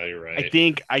 Honestly, yeah, you're I right.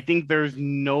 think I think there's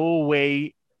no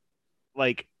way,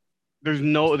 like there's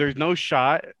no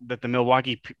shot that the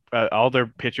Milwaukee all their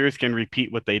pitchers can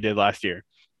repeat what they did last year.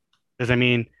 Because I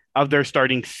mean, of their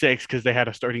starting six, because they had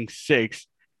a starting six,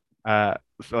 so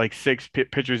like six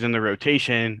pitchers in the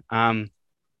rotation.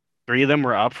 Three of them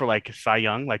were up for like Cy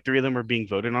Young. Like three of them were being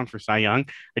voted on for Cy Young.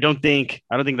 I don't think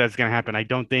that's gonna happen. I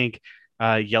don't think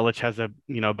Yelich has a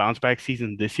bounce back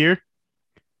season this year.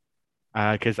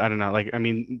 Because I don't know, like I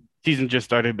mean, season just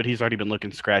started, but he's already been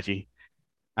looking scratchy.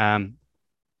 Um,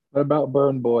 What about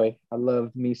Burn Boy? I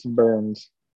love me some Burns.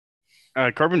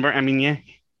 Corbin Burn. I mean, yeah,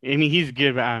 I mean he's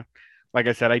good. Like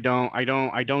I said, I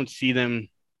don't see them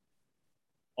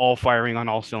all firing on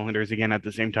all cylinders again at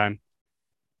the same time.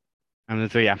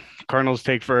 So yeah, Cardinals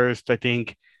take first. I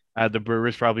think the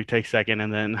Brewers probably take second,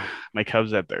 and then my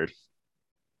Cubs at third.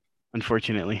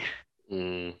 Unfortunately,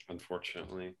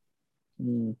 Unfortunately.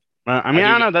 Mm. I mean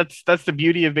I don't know. That's the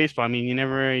beauty of baseball. I mean you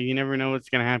never know what's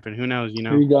gonna happen. Who knows? You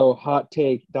Here know. you go. Hot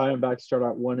take. Diamondbacks start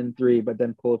out 1-3, but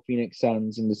then pull a Phoenix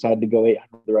Suns and decide to go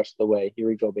 800 the rest of the way. Here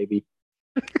we go, baby.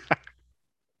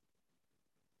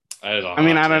 That is a I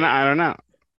mean hot take. I don't know.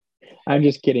 I'm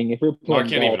just kidding. If we're playing Mark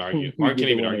can't even argue. Mark can't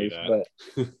even argue that.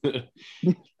 But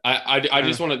I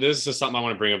just want to. This is something I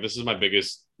want to bring up. This is my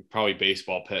biggest, probably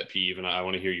baseball pet peeve, and I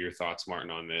want to hear your thoughts, Martin,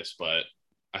 on this. But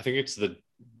I think it's the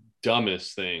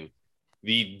dumbest thing,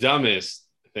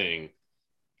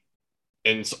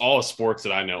 in all sports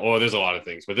that I know. Oh, there's a lot of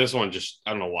things, but this one just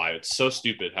I don't know why it's so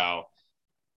stupid. How,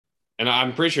 and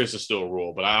I'm pretty sure this is still a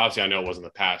rule, but I know it was in the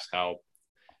past. How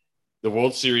the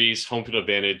World Series home field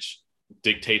advantage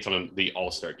dictates on the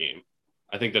All-Star game.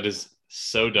 I think that is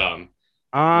so dumb.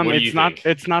 What do you think?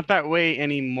 It's not that way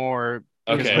anymore.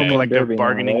 Okay. It's Home the run collective derby now,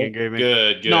 bargaining right? agreement.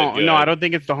 Good. No, I don't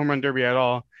think it's the home run derby at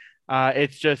all.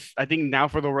 It's just I think now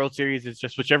for the World Series, it's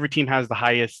just whichever team has the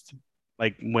highest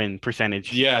like win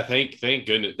percentage. Yeah, thank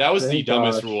goodness. That was the Thank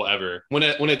dumbest gosh. rule ever. When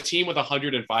a team with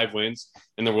 105 wins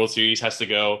in the World Series has to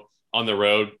go on the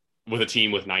road with a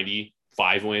team with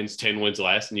 95 wins, 10 wins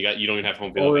less, and you don't even have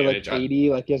home field Or advantage. like 80,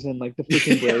 like as in like the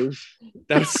freaking Braves.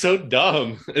 That's so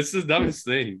dumb. It's the dumbest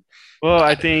thing. Well,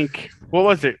 I think what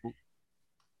was it?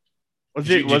 Was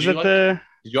Did it you- was did you it like- the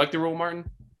Did you like the rule, Martin?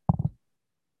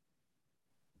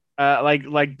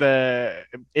 like the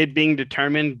it being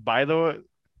determined by the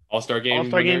All-Star game.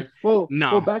 All-Star game? winner?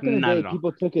 No, Back in the not day, at all.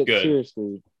 people took it Good.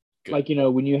 seriously. Good. Like,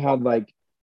 when you had like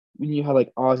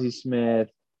Ozzie Smith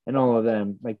and all of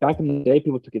them, like back in the day,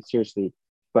 people took it seriously.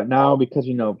 But now, because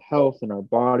of health and our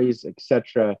bodies,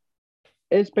 etc.,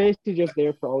 it's basically just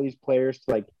there for all these players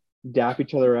to like dap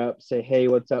each other up, say, "Hey,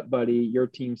 what's up, buddy? Your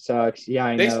team sucks. Yeah,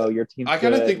 I know your team's I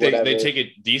kind of good, think they whatever." take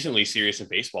it decently serious in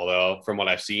baseball, though, from what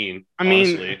I've seen. I mean,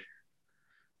 honestly.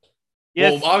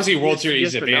 yes, Well, obviously, World yes,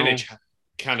 Series yes, but no. advantage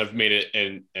kind of made it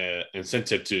an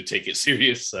incentive to take it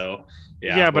serious. So,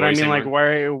 Yeah, What but were I you mean, saying, like,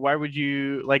 Martin? why would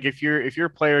you like if your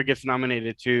player gets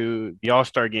nominated to the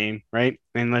All-Star game, right?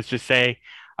 And let's just say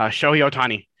Shohei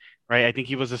Ohtani, right? I think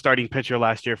he was the starting pitcher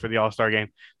last year for the All-Star game.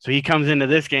 So he comes into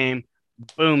this game,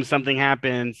 boom, something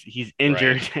happens, he's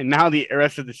injured, Right. and now the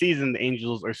rest of the season, the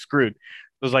Angels are screwed. It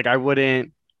was like I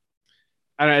don't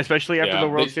know, especially after the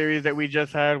World Series that we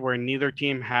just had, where neither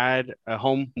team had a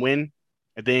home win.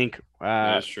 I think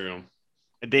That's true.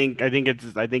 I think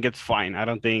it's fine. I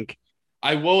don't think.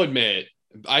 I will admit,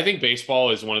 I think baseball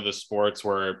is one of the sports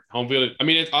where home field. I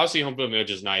mean, it's obviously home field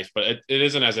advantage is nice, but it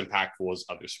isn't as impactful as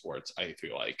other sports. I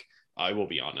feel like I will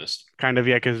be honest. Kind of,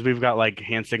 yeah, because we've got like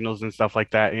hand signals and stuff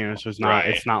like that, so it's not Right.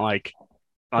 it's not like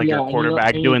Yeah, your and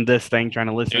quarterback doing this thing trying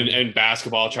to listen. And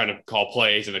basketball trying to call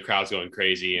plays and the crowd's going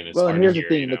crazy and it's Well, hard and here's to the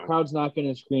hear, thing: the crowd's not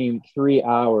going to scream 3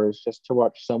 hours just to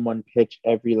watch someone pitch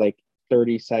every like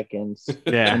 30 seconds,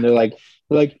 Yeah, and they're like,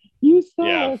 "You suck,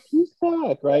 Yeah. you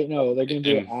suck," right? No, they're going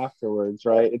to do it afterwards,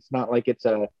 right? It's not like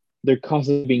they're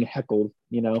constantly being heckled,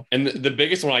 And the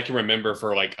biggest one I can remember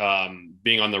for like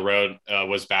being on the road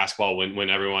was basketball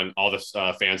when all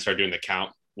the fans started doing the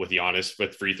count with Giannis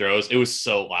with free throws. It was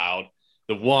so loud.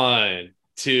 The 1,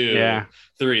 2, Yeah.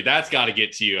 3. That's got to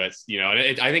get to you. It's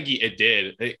and I think it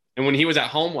did. And when he was at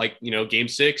home, like game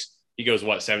 6, he goes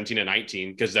 17 and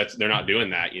 19 because they're not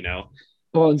doing that.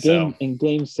 Well, So- in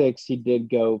game 6, he did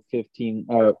go 15,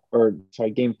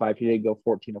 game 5, he did go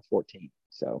 14 of 14.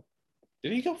 So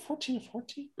Did he go 14 to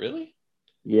 14? Really?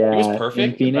 yeah, He was in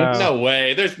perfect. Phoenix. No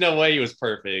way. There's no way he was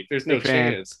perfect. There's no Big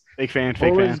fan. chance. big fan, Or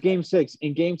fake was fan. game 6?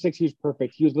 In game 6, he was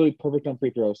perfect. He was literally perfect on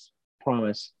free throws.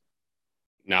 Promise.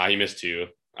 Nah, he missed 2.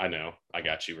 I know. I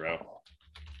got you, bro.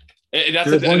 It There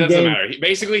was one doesn't game- matter.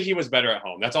 Basically, he was better at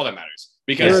home. That's all that matters.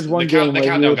 There Because was one the game where he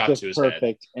countdown was got just to his head.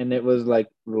 perfect, and it was like,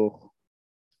 ugh.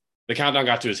 The countdown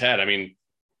got to his head. I mean,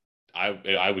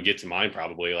 I would get to mine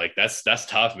probably. Like that's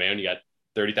tough, man. You got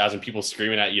 30,000 people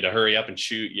screaming at you to hurry up and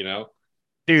shoot.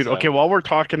 Dude, So- okay, while we're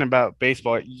talking about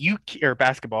baseball, or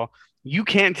basketball, you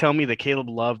can't tell me that Caleb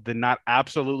Love did not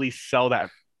absolutely sell that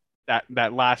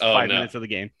last Oh, 5 no. minutes of the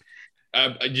game.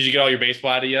 Did you get all your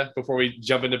baseball out of you before we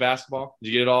jump into basketball? Did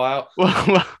you get it all out?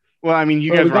 Well, I mean,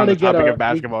 you Well, guys we were on the gotta get topic our- of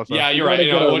basketball, so Yeah, We you're right. gotta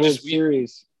get our We'll World just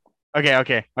Series.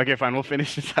 Okay, fine. We'll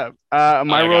finish this up.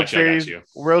 My I got you. I got you.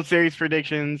 World Series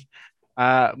predictions.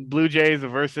 Blue Jays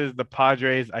versus the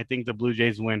Padres. I think the Blue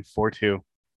Jays win 4-2.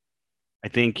 I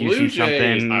think you Blue see Jays.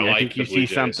 I something. I think like the you Blue see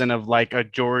Jays. something of like a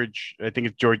George. I think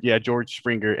it's George. Yeah, George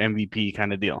Springer MVP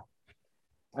kind of deal.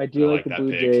 I I do like like the that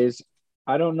Blue pick. Jays.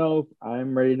 I don't know if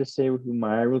I'm ready to say who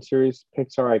my World Series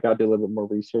picks are. I got to do a little bit more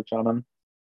research on them,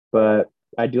 but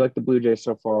I do like the Blue Jays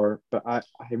so far. But I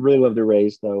really love the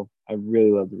Rays, though. I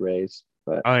really love the Rays.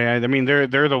 But Oh yeah, I mean they're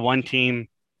the one team.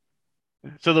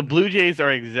 So the Blue Jays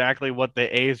are exactly what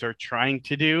the A's are trying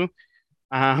to do.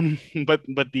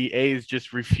 But the A's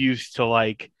just refuse to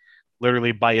like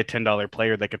literally buy a $10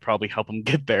 player that could probably help them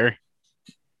get there.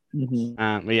 mhm.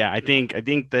 But yeah, I think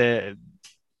the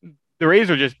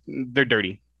Rays are just they're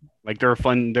dirty. Like they're a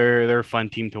fun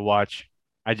team to watch.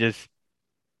 I just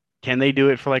can they do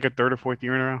it for like a third or fourth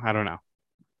year in a row? I don't know.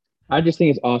 I just think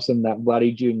it's awesome that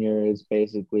Vladdy Jr. is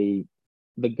basically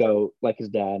the GOAT, like his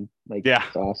dad. Like Yeah.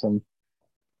 it's awesome.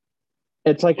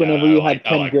 It's like Yeah, whenever you had I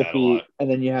Ken like that a lot. Griffey and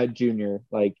then you had Junior.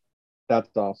 Like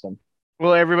that's awesome.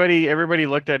 Well, everybody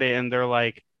looked at it and they're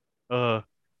like, uh,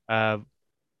 uh,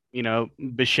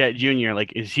 Bichette Jr.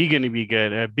 Like, is he going to be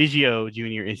good? Biggio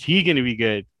Jr. Is he going to be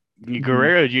good? Mhm.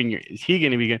 Guerrero Jr. Is he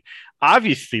going to be good?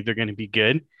 Obviously, they're going to be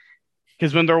good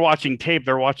because when they're watching tape,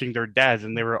 they're watching their dads,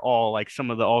 and they were all like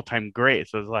some of the all-time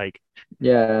greats. So it's like,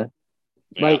 Yeah,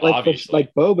 Yeah, obviously.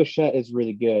 like Bo Bichette is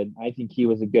really good. I think he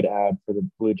was a good ad for the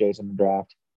Blue Jays in the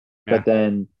draft. yeah, But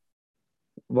then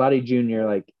Vladdy Jr.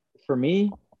 Like for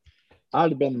me,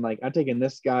 I'd have been like, I'm taking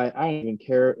this guy. I don't even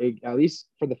care. At least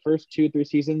for the first 2 3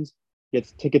 seasons,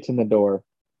 gets tickets in the door.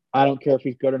 I don't care if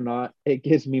he's good or not. It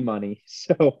gives me money.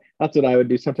 So that's what I would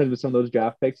do sometimes with some of those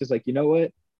draft picks. Is like, you know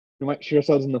what? We might shoot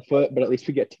ourselves in the foot, but at least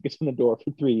we get tickets in the door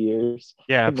for 3 years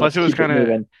yeah. and Plus, let's it was keep it kind of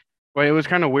moving. well, it was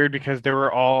kind of weird because they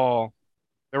were all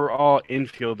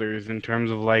infielders in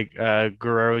terms of like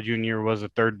Guerrero Jr. was a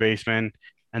third baseman,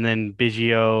 and then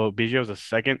Biggio was a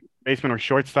second baseman or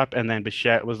shortstop, and then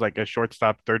Bichette was like a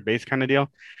shortstop third base kind of deal.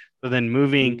 So then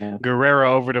moving Yeah.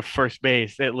 Guerrero over to first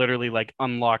base, it literally like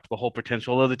unlocked the whole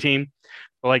potential of the team.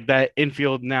 So, like that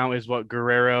infield now is what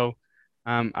Guerrero.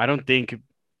 Um, I don't think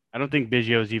I don't think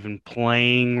Biggio is even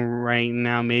playing right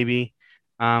now, maybe.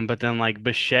 But then like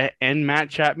Bichette and Matt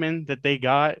Chapman that they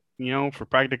got, for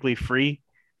practically free.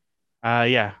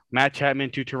 Yeah, Matt Chapman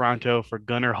to Toronto for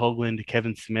Gunnar Hoagland,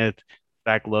 Kevin Smith,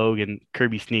 Zach Logue, and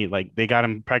Kirby Snead. Like they got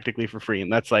him practically for free,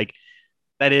 and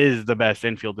that is the best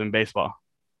infield in baseball.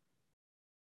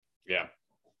 Yeah.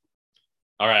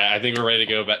 All right. I think we're ready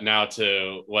to go back now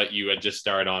to what you had just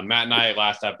started on. Matt and I,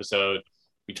 last episode,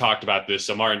 we talked about this.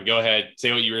 So, Martin, go ahead,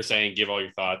 say what you were saying, give all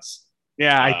your thoughts.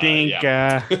 Yeah, I think.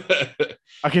 Yeah.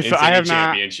 Okay, so I NCAA have not.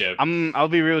 championship. I'll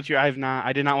be real with you. I have not.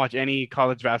 I did not watch any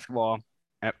college basketball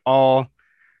at all.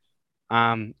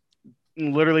 Um,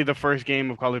 Literally the first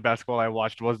game of college basketball I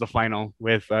watched was the final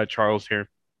with Charles here,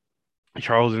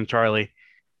 Charles and Charlie.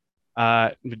 Uh,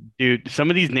 Dude, some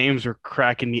of these names are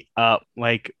cracking me up.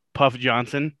 Like Puff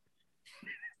Johnson,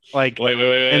 like, and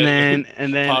Wait. then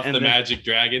and then Puff and the then Magic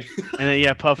Dragon. and then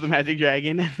yeah, Puff the Magic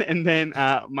Dragon, and then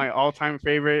my all-time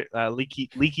favorite,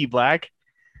 Leaky Black.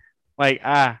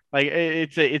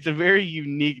 It's a very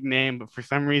unique name, but for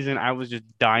some reason I was just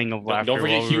dying of Don't laughter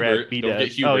forget while we were at Hubert. B Don't forget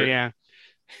Dubs. Oh Hubert. yeah,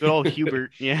 good old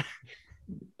Hubert. Yeah.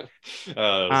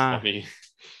 That was Uh, funny.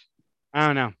 I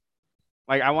don't know.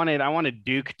 Like I wanted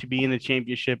Duke to be in the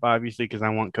championship, obviously, because I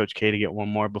want Coach K to get one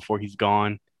more before he's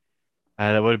gone.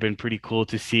 That would have been pretty cool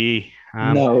to see.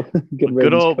 No, good But good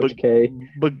riddance, old, Coach K.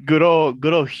 but good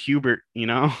old Hubert,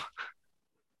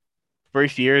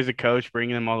 first year as a coach,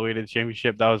 bringing them all the way to the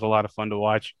championship. That was a lot of fun to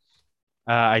watch.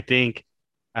 I think,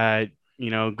 uh,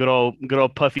 good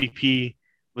old Puffy P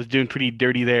was doing pretty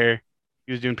dirty there.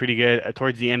 He was doing pretty good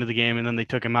towards the end of the game, and then they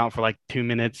took him out for like 2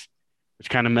 minutes, which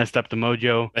kind of messed up the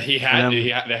mojo. And then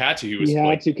They had to. He He was had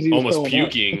like to because he was almost throwing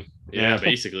up. puking. Yeah. Yeah,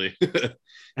 basically.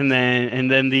 And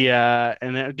then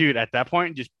dude, at that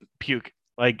point, just puke.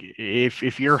 Like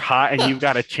if you're hot and you've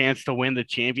got a chance to win the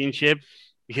championship,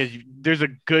 because there's a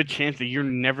good chance that you're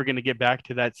never going to get back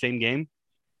to that same game.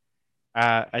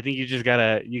 I think you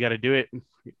gotta do it,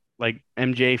 like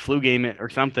MJ flu game it or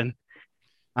something.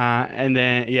 And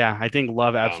then yeah, I think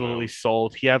Love I don't know. absolutely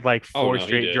sold. He had like Oh four no, he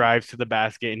straight did. drives to the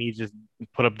basket, and he just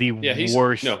put up the Yeah,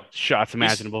 worst shots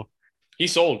imaginable. he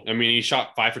sold. I mean, he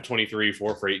shot 5 for 23,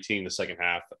 4 for 18 in the second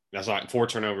half. That's not 4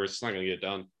 turnovers. It's not going to get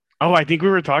done. Oh, I think we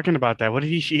were talking about that. What did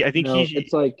he? I think No,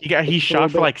 it's like he it's a little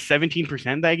shot for bit. like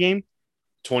 17% that game.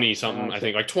 20 something, I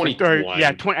think, like Or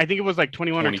yeah, 21, 20. I think it was like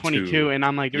 21 or 22. And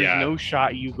I'm like, there's Yeah. no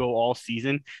shot you go all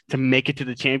season to make it to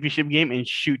the championship game and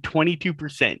shoot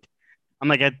 22%. I'm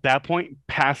like, at that point,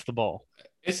 pass the ball.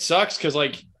 It sucks because,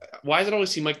 like, why does it always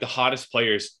seem like the hottest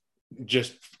players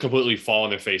just completely fall on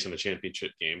their face in the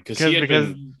championship game? Because he had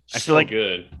Because been I feel so like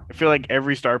good.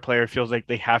 every star player feels like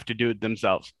they have to do it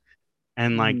themselves,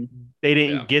 and like Mhm. they Yeah.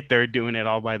 didn't get there doing it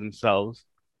all by themselves.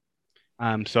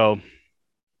 So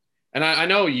And I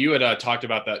know you had talked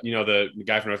about that, the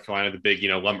guy from North Carolina, the big,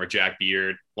 lumberjack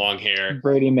beard, long hair,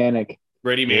 Brady Manick.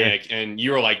 Brady Yeah. Manick, and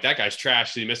you were like, that guy's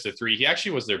trash. So he missed a three. He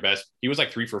actually was their best. He was like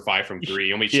 3 for 5 from three.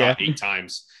 He only Yeah. shot 8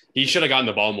 times. He should have gotten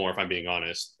the ball more, if I'm being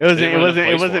honest. it They didn't run enough plays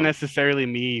for wasn't him. necessarily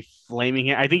me flaming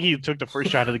him. I think he took the first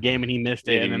shot of the game and he missed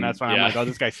it, and then that's when I'm Yeah. like, oh,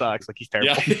 this guy sucks. Like he's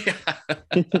terrible. Yeah.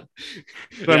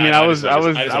 So, I mean, I was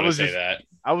say that.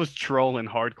 I was trolling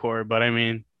hardcore, but I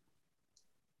mean,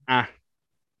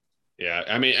 Yeah,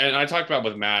 I mean, and I talked about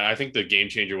with Matt. I think the game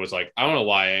changer was like, I don't know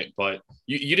why, but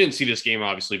you didn't see this game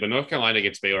obviously, but North Carolina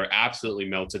against Baylor absolutely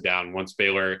melted down once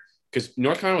Baylor, because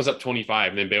North Carolina was up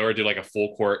 25, and then Baylor did like a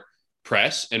full court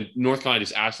press, and North Carolina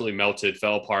just absolutely melted,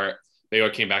 fell apart. Baylor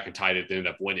came back and tied it, they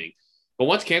ended up winning. But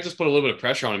once Kansas put a little bit of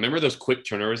pressure on, remember those quick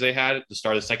turnovers they had at the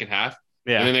start of the second half,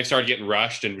 yeah. And then they started getting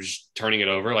rushed and just turning it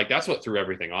over. Like that's what threw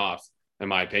everything off, in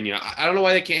my opinion. I don't know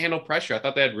why they can't handle pressure. I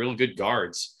thought they had real good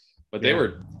guards, but they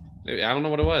were. I don't know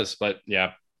what it was, but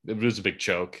yeah, it was a big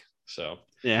choke. So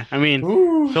yeah, I mean,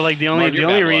 so like the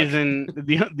only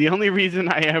reason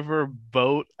I ever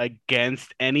vote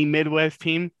against any Midwest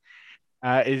team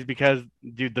is because,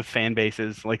 dude, the fan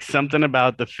bases, like something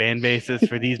about the fan bases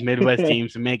for these Midwest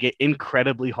teams make it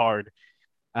incredibly hard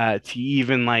to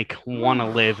even like want to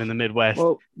live in the Midwest.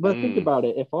 Well, but think about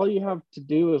it. If all you have to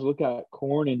do is look at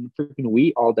corn and freaking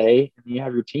wheat all day, and you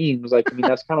have your teams, like I mean,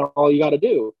 that's kind of all you got to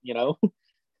do, you know.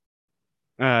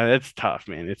 It's tough,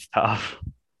 man. It's tough.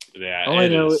 Yeah, all I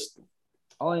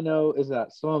know is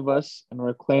that some of us in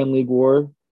our Clan League War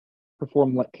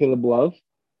perform like Caleb Love.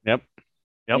 Yep.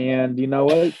 And you know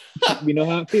what? We know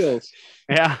how it feels.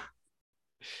 Yeah.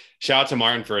 Shout out to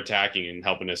Martin for attacking and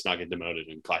helping us not get demoted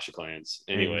in Clash of Clans.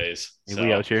 Anyways,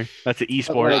 we out here. That's an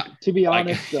esport. Like, to be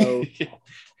honest,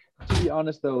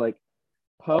 though, like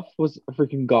Puff was a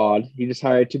freaking god. He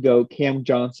decided to go Cam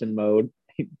Johnson mode,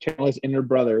 channel his inner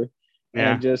brother,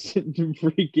 and just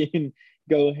freaking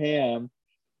go ham.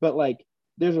 But like,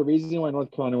 there's a reason why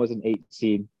North Carolina was an 8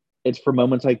 seed. It's for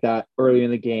moments like that early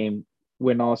in the game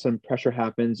when all of a sudden pressure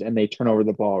happens and they turn over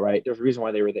the ball. Right? There's a reason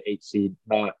why they were the 8 seed,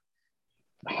 not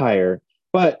higher.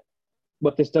 But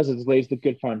what this does is lays the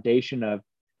good foundation of,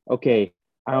 okay,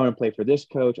 I want to play for this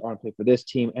coach, I want to play for this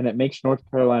team, and it makes North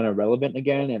Carolina relevant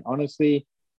again. And honestly,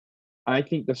 I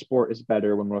think the sport is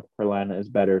better when North Carolina is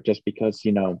better, just because,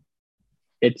 you know,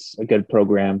 it's a good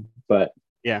program. But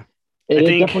yeah, it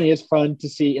definitely is fun to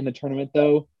see in the tournament,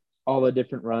 though, all the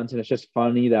different runs. And it's just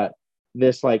funny that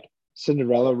this like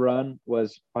Cinderella run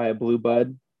was by a blue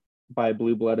blood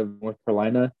of North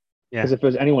Carolina. Because if it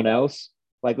was anyone else,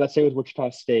 like let's say it was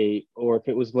Wichita State, or if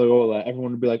it was Loyola,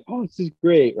 everyone would be like, "Oh, this is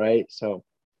great," right? So,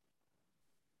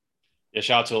 yeah,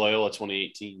 shout out to Loyola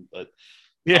 2018. But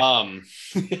yeah,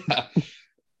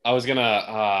 I was gonna,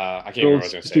 I can't remember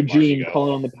what I was gonna say. Eugene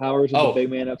calling on the powers of the big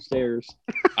man upstairs.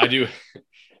 I do.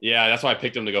 Yeah, that's why I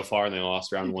picked them to go far, and they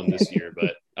lost round 1 this year.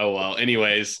 But oh well.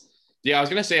 Anyways, yeah, I was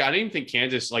gonna say I didn't even think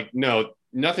Kansas. Like, no,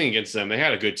 nothing against them. They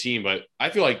had a good team, but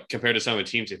I feel like compared to some of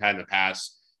the teams they've had in the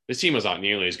past, this team was not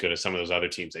nearly as good as some of those other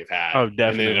teams they've had. Oh, definitely.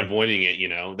 And they ended up winning it, you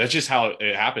know. That's just how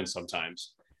it happens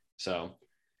sometimes. So,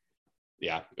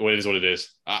 yeah, it is what it is.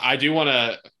 I do want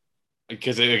to,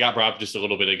 because it got brought up just a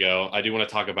little bit ago, I do want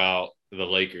to talk about the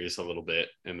Lakers a little bit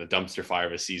and the dumpster fire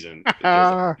of a season.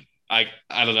 I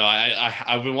don't know.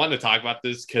 I've been wanting to talk about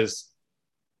this because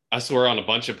I swear on a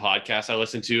bunch of podcasts I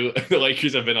listen to, the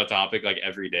Lakers have been a topic like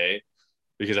every day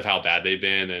because of how bad they've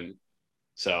been. And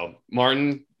so,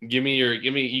 Martin,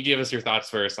 you give us your thoughts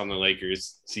first on the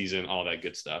Lakers season, all that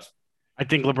good stuff. I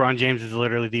think LeBron James is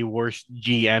literally the worst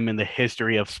GM in the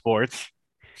history of sports.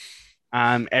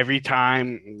 Every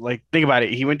time, like, think about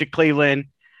it. He went to Cleveland.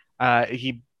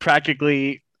 He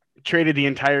practically traded the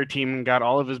entire team and got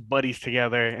all of his buddies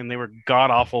together, and they were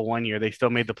god awful one year. They still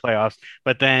made the playoffs,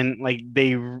 but then like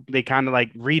they kind of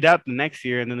like read up the next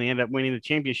year, and then they end up winning the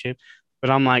championship. But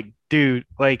I'm like, dude,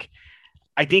 like,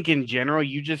 I think in general,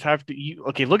 you just have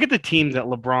to, look at the teams that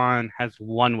LeBron has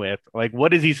won with. Like,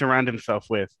 what does he surround himself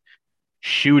with?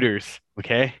 Shooters.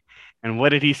 Okay. And what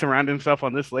did he surround himself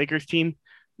on this Lakers team?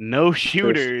 No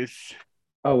shooters.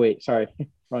 Oh, wait, sorry.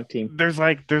 Wrong team. There's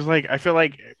like, I feel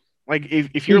like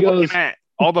if you're looking at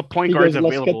all the point guards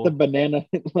available.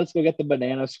 Let's go get the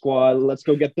banana squad. Let's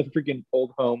go get the freaking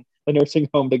old home, the nursing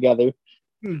home together.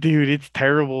 Dude, it's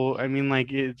terrible. I mean,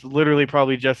 like it's literally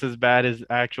probably just as bad as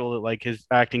actual like his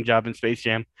acting job in Space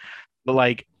Jam. But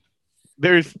like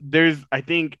I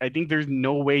think there's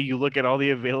no way you look at all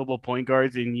the available point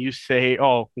guards and you say,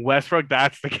 "Oh, Westbrook,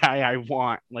 that's the guy I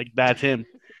want." Like that's him.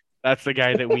 That's the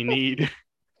guy that we need.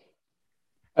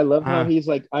 I love how Uh, he's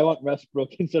like, I want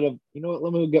Westbrook instead of, you know what,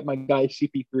 let me go get my guy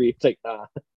CP3. It's like, nah,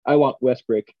 I want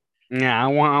Westbrook. yeah, I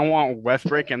want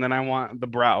Westbrook and then I want the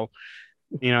brow.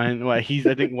 And what he's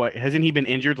I think what hasn't he been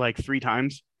injured like 3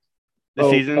 times this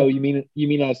Oh, season? you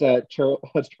mean as as Charles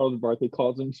Barkley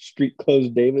calls him, Street Clothes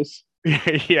Davis.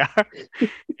 Yeah. Dude,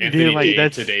 Anthony like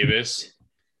Dave to that's Davis.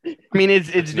 I mean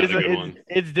That's another good one.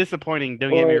 it's disappointing,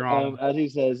 don't get me Or wrong. as he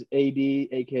says, AD,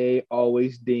 aka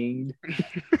always dinged.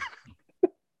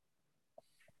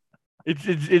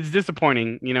 It's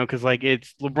disappointing, because like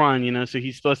it's LeBron, so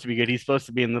he's supposed to be good. He's supposed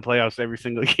to be in the playoffs every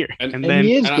single year. And And And he then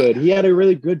is and good. He had a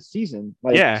really good season.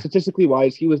 Like yeah, statistically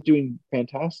wise, he was doing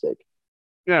fantastic.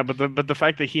 yeah, but the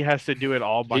fact that he has to do it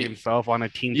all by he, himself on a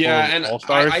team full yeah, of and I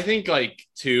all-stars. think like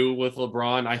too with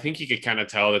LeBron, I think he could kind of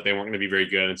tell that they weren't going to be very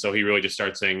good, and so he really just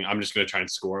started saying, "I'm just going to try and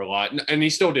score a lot," and he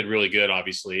still did really good,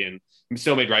 obviously, and he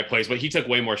still made right plays, but he took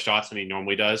way more shots than he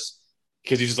normally does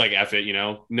because he's just like, "F it,"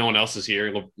 no one else is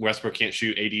here. Westbrook can't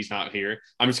shoot. AD's not here.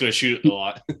 I'm just going to shoot a He,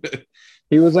 lot.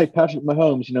 he was like Patrick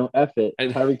Mahomes, F it.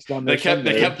 And Tyreek's down they there kept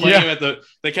they somewhere. kept playing Yeah, him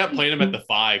they kept playing him at the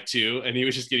 5 too, and he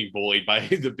was just getting bullied by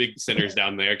the big centers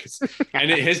down there.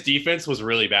 His defense was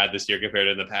really bad this year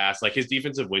compared to the past. Like his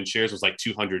defensive win shares was like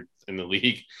 200 in the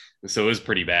league, so it was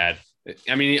pretty bad.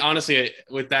 I mean, honestly,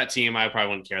 with that team, I probably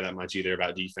wouldn't care that much either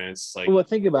about defense. Like, Well,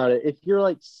 think about it. If you're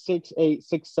like 6'8",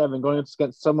 6'7", going up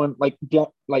against someone like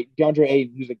like DeAndre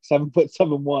Ayton, who's like 7'7"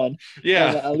 7'1", and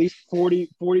yeah, at least 40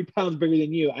 pounds bigger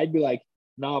than you, I'd be like,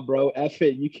 nah, bro, F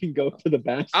it. You can go to the I don't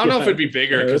basket. know if I it'd be don't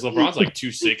bigger care. because LeBron's like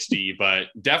 260, but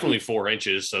definitely 4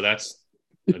 inches, so that's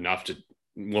enough to.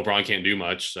 LeBron can't do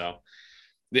much, so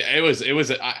it was.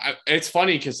 It's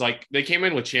funny because like they came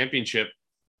in with championship.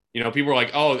 People were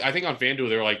like, oh, I think on FanDuel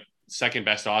they were like second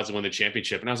best odds to win the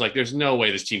championship, and I was like, there's no way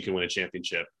this team can win a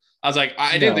championship. I was like,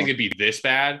 I didn't think No. it'd be this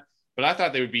bad, but I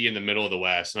thought they would be in the middle of the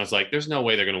West, and I was like, there's no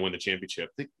way they're going to win the championship.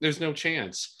 There's no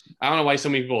chance. I don't know why so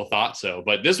many people thought so,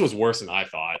 but this was worse than I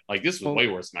thought. Like this was well, way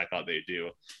worse than I thought they'd do.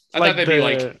 I thought like they'd be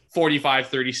like the 45,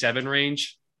 37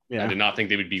 range. I yeah. did not think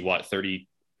they would be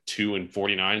 32 and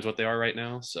 49 is what they are right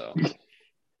now. So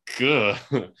good.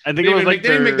 I They think it was didn't like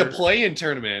make the their play-in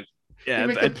tournament. They yeah.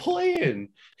 make the play-in.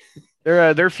 There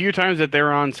are a few times that they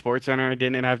were on Sports Center. It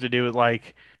didn't have to do with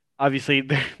like obviously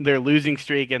their losing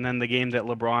streak, and then the game that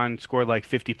LeBron scored like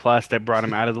 50 plus that brought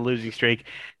him out of the losing streak.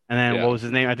 And then what Yeah. was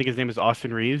his name? I think his name is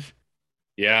Austin Reeves.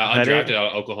 Yeah, Is that undrafted it? out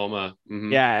of Oklahoma.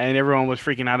 Yeah, and everyone was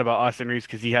freaking out about Austin Reeves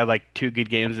because he had like 2 good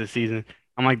games this season.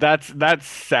 I'm like, that's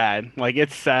sad. Like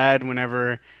it's sad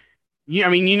whenever I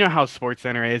mean, you know how Sports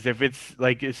Center is. If it's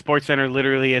like Sports Center,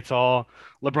 literally, it's all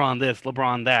LeBron this,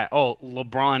 LeBron that. Oh,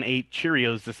 LeBron ate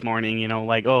Cheerios this morning.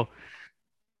 Like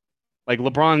like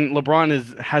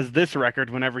LeBron has this record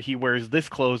whenever he wears this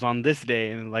clothes on this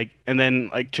day, and then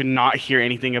like to not hear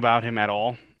anything about him at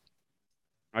all.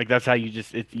 Like that's how you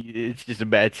just it's just a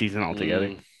bad season altogether.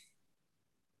 Mm.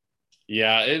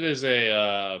 Yeah, it is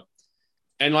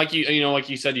and like like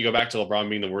you said, you go back to LeBron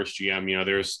being the worst GM.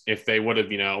 There's if they would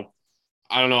have,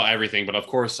 I don't know everything, but of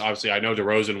course, obviously, I know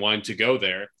DeRozan wanted to go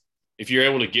there. If you're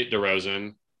able to get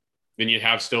DeRozan, then you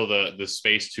have still the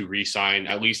space to re-sign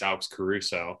at least Alex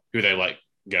Caruso, who they let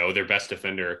go, their best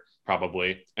defender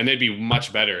probably, and they'd be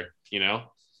much better.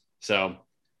 So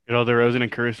DeRozan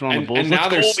and Caruso on the and Bulls. now Let's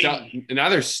they're go, stuck. baby. Now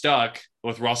they're stuck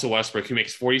with Russell Westbrook, who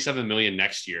makes 47 million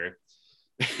next year.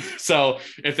 So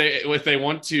if they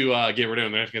want to get rid of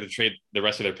him, they're going to trade the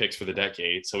rest of their picks for the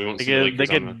decade. So we won't They see the could they Lakers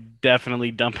on the. could definitely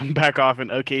dump him back off in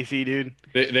OKC, dude.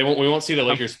 They won't. We won't see the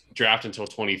Lakers draft until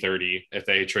 2030 if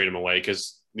they trade him away,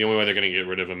 because the only way they're going to get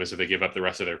rid of him is if they give up the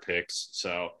rest of their picks.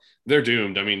 So they're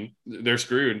doomed. I mean, they're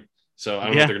screwed. So I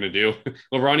don't know what Yeah. they're going to do.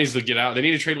 LeBron needs to get out. They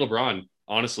need to trade LeBron.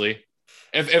 Honestly,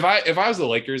 if I was the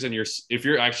Lakers and if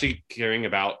you're actually caring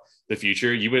about the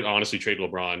future, you would honestly trade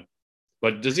LeBron.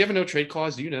 But does he have a no trade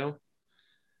clause? Do you know?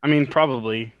 I mean,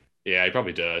 probably. Yeah, he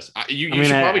probably does. You I you mean,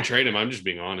 should probably I, trade him. I'm just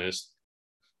being honest.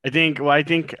 I think. Well, I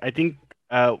think.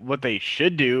 What they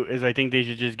should do is I think they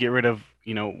should just get rid of.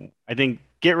 I think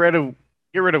get rid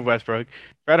of Westbrook.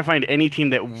 Try to find any team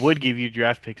that would give you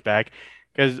draft picks back,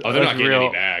 because Oh, they're let's not be getting any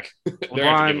real. back. They're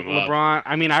gonna have to give LeBron, him up. LeBron.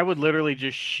 I mean, I would literally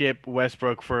just ship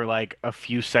Westbrook for like a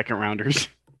few second rounders.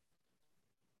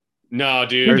 No,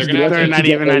 dude, Or they're gonna have they're to. not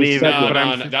even, not even. No, But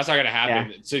no, no, that's not gonna yeah.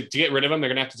 happen. To get rid of him, they're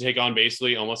gonna have to take on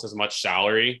basically almost as much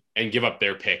salary and give up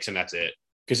their picks, and that's it.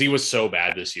 Because he was so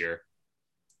bad this year.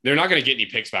 They're not going to get any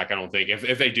picks back, I don't think.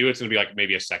 If they do, it's going to be like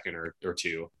maybe a second or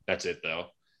two. That's it, though.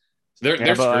 So they're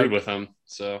but screwed like, with him.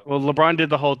 So well, LeBron did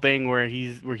the whole thing where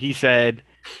he said,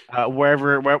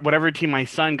 whatever team my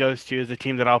son goes to is the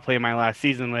team that I'll play my last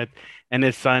season with, and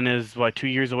his son is what 2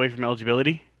 years away from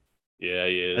eligibility. yeah,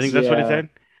 he I think is. that's what it Yeah. said.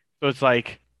 So it's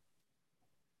like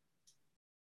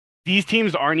these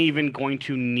teams aren't even going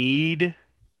to need,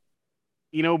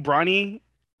 Bronny,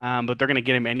 but they're gonna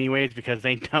get him anyways because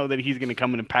they know that he's gonna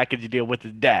come in a package deal with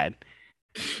his dad.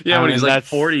 Yeah, when he's And like that's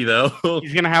 40 though.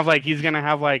 he's gonna have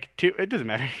like two. It doesn't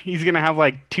matter. He's gonna have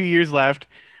like 2 years left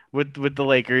with the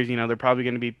Lakers. They're probably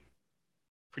gonna be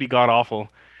pretty god awful.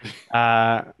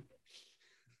 Uh,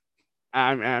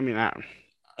 I mean,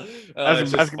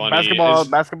 It's just funny.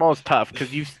 basketball is tough because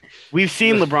we've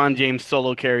seen LeBron James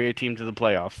solo carry a team to the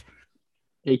playoffs.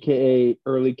 AKA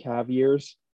early Cav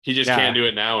years. He just Yeah. can't do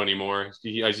it now anymore.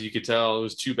 As you could tell, it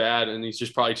was too bad, and he's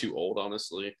just probably too old,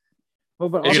 honestly. Well,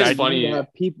 but It's also just you funny. need to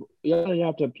have people. You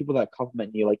have to have people that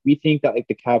compliment you. Like we think that like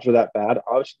the Cavs are that bad.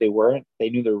 Obviously, they weren't. They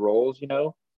knew their roles,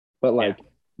 But like,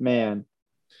 man,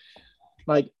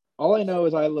 like all I know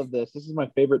is I love this. This is my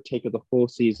favorite take of the whole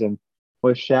season.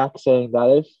 Was Shaq saying that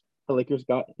if the Lakers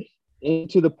got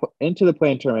into the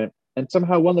play-in tournament and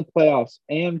somehow won the playoffs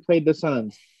and played the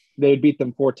Suns, they would beat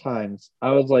them 4 times.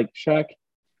 I was like, Shaq,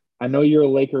 I know you're a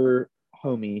Laker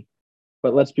homie,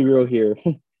 but let's be real here.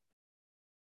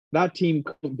 That team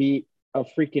could beat a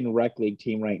freaking rec league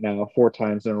team right now 4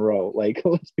 times in a row. Like,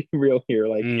 let's be real here.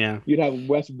 Like, Yeah, you'd have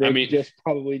Westbrook just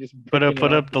put up breaking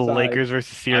it off the side. Lakers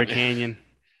versus Sierra I mean- Canyon.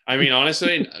 I mean,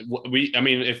 honestly,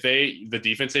 if the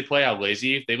defense they play, how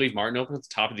lazy, if they leave Martin open at the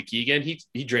top of the key again,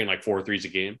 he drained like 4 threes a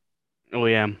game. Oh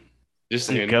yeah, Just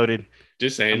I'm saying. goaded.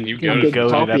 Just saying. I'm You good go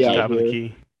goaded at the out top of the here.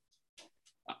 key.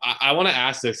 I want to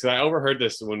ask this because I overheard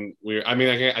this when I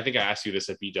think I asked you this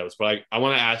at B-Dubs, but I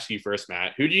want to ask you first,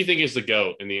 Matt. Who do you think is the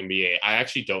GOAT in the NBA? I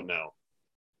actually don't know.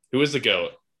 Who is the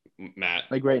GOAT, Matt?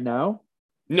 Like right now?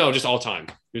 No, just all time.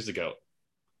 Who's the GOAT?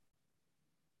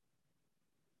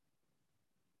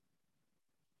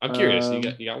 I'm curious.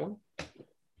 You got one?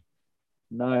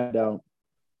 No, I don't.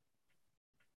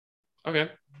 Okay.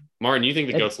 Martin, you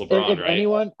think the GOAT's LeBron, if right?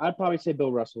 anyone, I'd probably say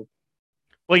Bill Russell.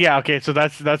 Well, yeah, okay. So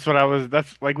that's what I was.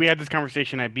 That's like we had this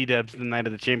conversation at B-Dubs the night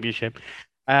of the championship.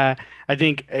 I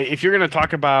think if you're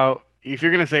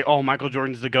gonna say, oh, Michael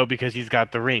Jordan's the GOAT because he's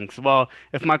got the rings. Well,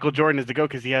 if Michael Jordan is the GOAT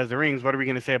because he has the rings, what are we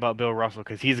gonna say about Bill Russell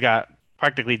because he's got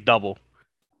practically double?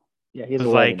 Yeah, he's It's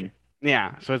 11. like,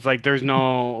 yeah. So it's like there's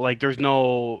no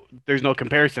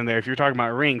comparison there. If you're talking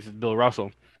about rings, it's Bill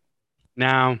Russell.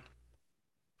 Now,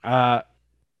 I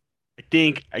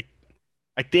think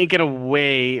in a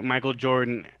way, Michael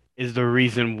Jordan is the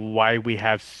reason why we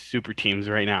have super teams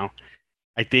right now.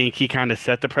 I think he kind of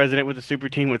set the precedent with the super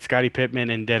team with Scottie Pippen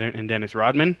and Dennis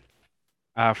Rodman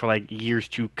for like years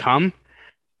to come.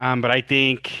 But I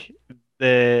think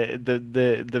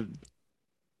the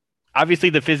obviously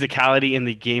the physicality in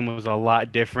the game was a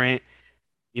lot different.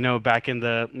 Back in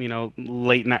the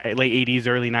late 80s,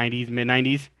 early 90s, mid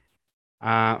 90s.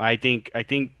 I think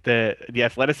the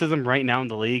athleticism right now in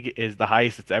the league is the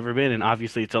highest it's ever been, and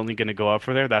obviously it's only going to go up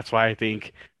from there. That's why I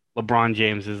think LeBron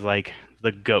James is like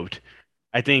the GOAT.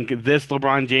 I think this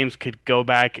LeBron James could go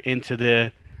back into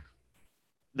the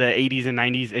 80s and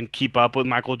 90s and keep up with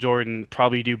Michael Jordan,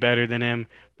 probably do better than him.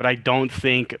 But I don't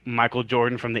think Michael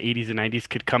Jordan from the 80s and 90s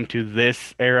could come to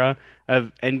this era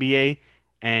of NBA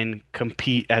and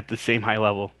compete at the same high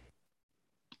level.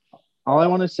 All I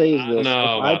want to say is I don't this: know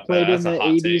if I about played that. in That's a the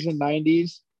hot 80s take. and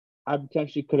 90s, I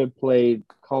potentially could have played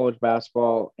college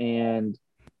basketball and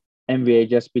NBA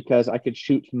just because I could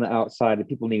shoot from the outside and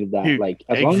people needed that. Dude, Like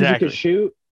as long as you exactly. could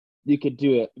shoot, you could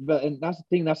do it. And that's the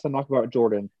thing. That's the knock about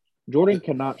Jordan. Jordan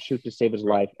cannot shoot to save his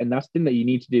life, and that's the thing that you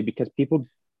need to do because people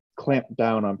clamp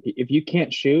down on people. If you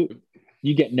can't shoot,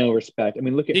 you get no respect. I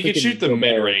mean, look at He could freaking shoot the Gobert.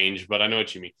 mid range, but I know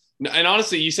what you mean. And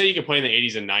honestly, you say you could play in the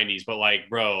 80s and 90s, but like,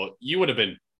 bro, you would have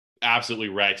been absolutely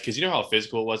wrecked because you know how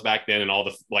physical it was back then, and all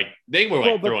the they were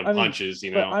like throwing punches.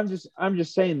 But I'm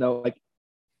just saying though, like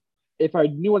if I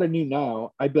knew what I knew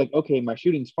now, I'd be like, okay, my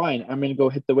shooting's fine. I'm gonna go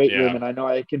hit the weight room, and I know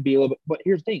I can be a little bit. But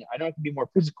here's the thing: I know I can be more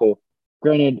physical.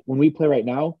 Granted, when we play right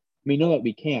now, we know that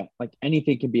we can't. Like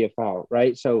anything can be a foul,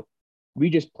 right? So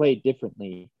we just play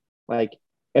differently. Like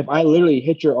if I literally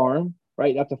hit your arm,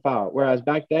 right, that's a foul. Whereas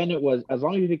back then it was as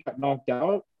long as you got knocked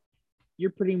out,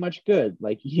 you're pretty much good.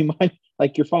 Like you might,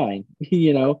 like you're fine,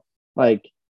 like.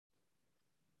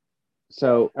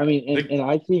 So I mean, and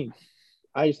I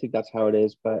just think that's how it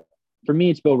is. But for me,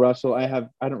 it's Bill Russell. I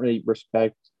don't really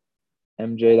respect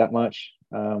MJ that much.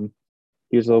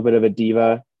 He was a little bit of a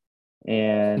diva,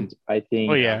 and I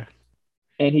think. Oh yeah.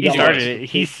 and He got started does. it.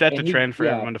 He set the and he trend for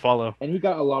everyone to follow. and he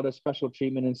got a lot of special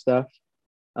treatment and stuff.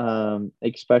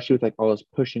 Especially with like all this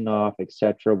pushing off,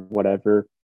 etc., whatever.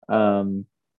 Um,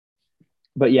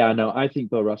 but yeah, no, I think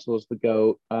Bill Russell is the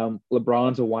GOAT.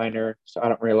 LeBron's a whiner, so I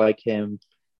don't really like him.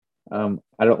 I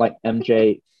don't like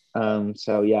MJ.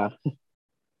 So yeah,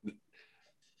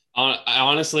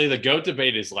 Honestly, the GOAT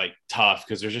debate is like tough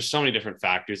because there's just so many different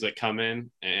factors that come in.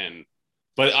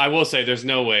 But I will say there's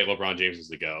no way LeBron James is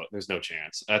the GOAT. There's no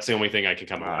chance. That's the only thing I can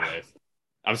come away with.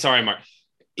 I'm sorry, Mark.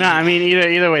 No, I mean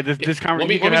either way, this Let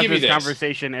me you can have give you this this.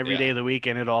 conversation every day of the week,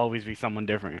 and it'll always be someone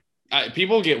different.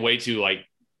 People get way too like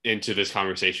into this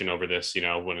conversation over this,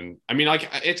 when I mean, like,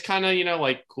 it's kind of,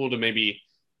 like cool to maybe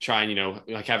try and,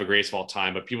 like have a greatest of all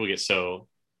time, but people get so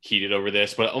heated over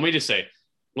this. But let me just say,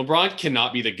 LeBron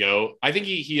cannot be the GOAT. I think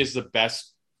he is the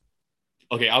best.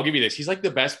 Okay, I'll give you this. He's like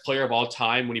the best player of all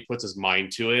time when he puts his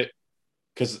mind to it.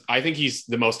 Because I think he's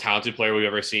the most talented player we've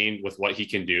ever seen with what he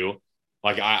can do.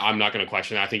 Like, I'm not going to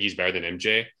question that. I think he's better than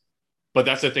MJ. But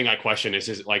that's the thing I question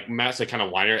is like Matt's a kind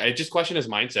of whiner. I just question his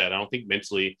mindset. I don't think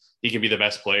mentally he can be the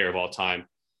best player of all time.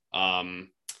 And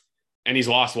he's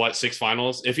lost 6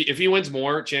 finals. If he wins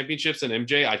more championships than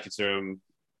MJ, I'd consider him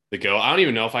the GOAT. I don't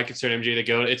even know if I consider MJ the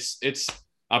GOAT. It's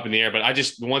up in the air. But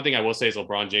the one thing I will say is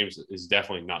LeBron James is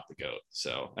definitely not the GOAT.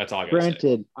 So that's all I got to say.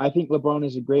 granted, I think LeBron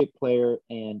is a great player,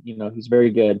 and he's very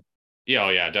good.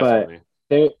 Yeah, definitely.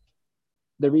 But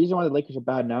the reason why the Lakers are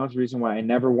bad now is the reason why I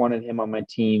never wanted him on my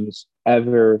teams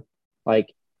ever.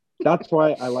 Like, that's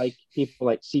why I like people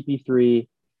like CP3,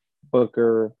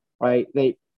 Booker, right?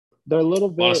 They're a little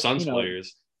bit. A lot of Suns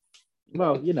players.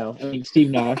 Well, I mean,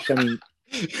 Steve Nash. I mean,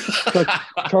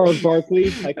 Charles Barkley.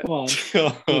 Like, come on.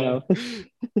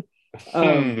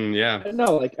 Yeah.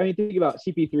 No, like, I mean, think about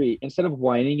CP3. Instead of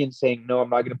whining and saying, no, I'm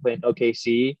not going to play in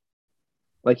OKC,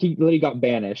 like, he literally got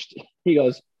banished. He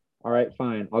goes, all right,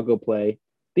 fine, I'll go play.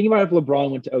 Think about if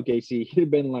LeBron went to OKC, he'd have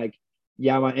been like,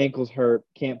 yeah, my ankle's hurt,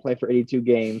 can't play for 82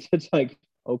 games. It's like,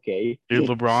 okay. Dude,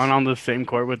 LeBron on the same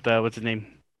court with what's his name,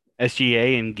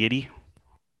 SGA and Giddy.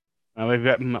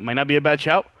 Might not be a bad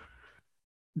shout.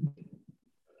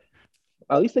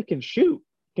 At least they can shoot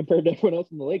compared to everyone else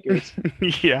in the Lakers.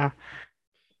 Yeah.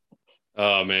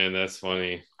 Oh man, that's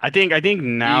funny. I think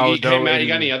now though. Matt, you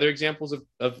got any other examples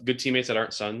of good teammates that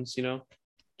aren't Suns?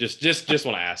 Just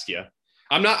want to ask you.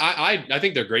 I'm not. I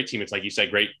think they're great teammates, like you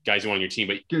said, great guys who want on your team.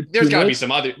 But there's got to be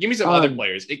some other. Give me some other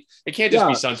players. It can't just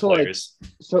be Suns players.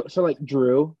 Like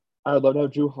Drew. I would love to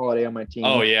have Drew Holiday on my team.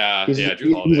 Oh yeah,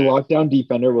 Drew Holiday. He's a lockdown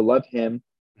defender. We'll love him.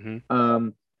 Mm-hmm.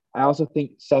 I also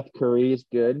think Seth Curry is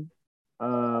good.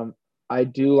 I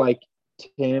do like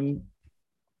Tim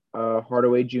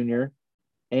Hardaway Jr.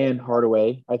 and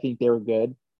Hardaway. I think they were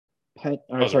good. Penny.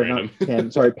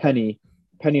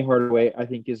 Penny Hardaway, I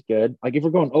think, is good. Like, if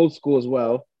we're going old school as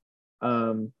well,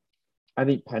 I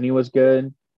think Penny was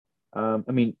good. I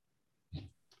mean,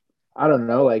 I don't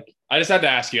know. Like, I just had to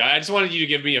ask you. I just wanted you to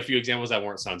give me a few examples that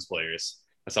weren't Suns players.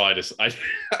 That's all.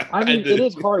 I mean, it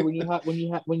is hard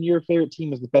when your favorite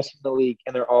team is the best in the league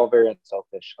and they're all very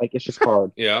unselfish. Like, it's just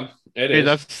hard. Yeah, it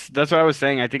is. That's what I was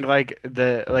saying. I think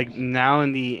now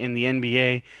in the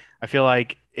NBA, I feel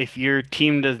like if your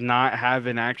team does not have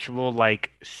an actual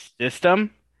like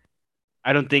system,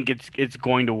 I don't think it's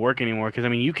going to work anymore. Because I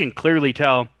mean, you can clearly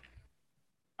tell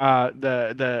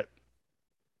the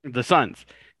Suns.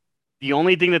 The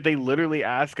only thing that they literally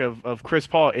ask of Chris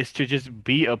Paul is to just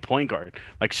be a point guard,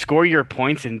 like score your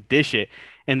points and dish it.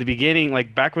 In the beginning,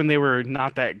 like back when they were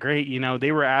not that great,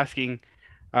 they were asking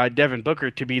Devin Booker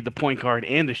to be the point guard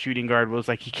and the shooting guard. Was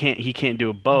like he can't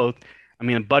do it both. I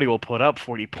mean, Buddy will put up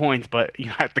 40 points, but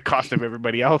at the cost of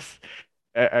everybody else,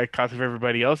 at cost of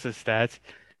everybody else's stats.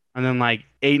 And then like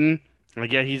Aiden,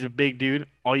 like yeah, he's a big dude.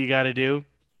 All you got to do,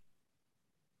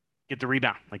 get the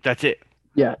rebound. Like that's it.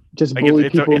 Yeah, just like bully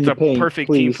people in the paint, perfect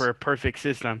please. Team for a perfect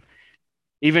system.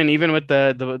 Even with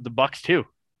the Bucks too.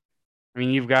 I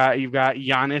mean, you've got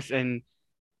Giannis and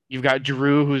you've got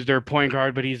Drew, who's their point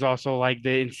guard, but he's also like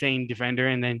the insane defender.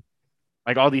 And then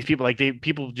like all these people,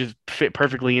 people just fit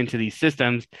perfectly into these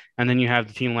systems. And then you have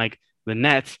the team like the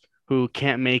Nets, who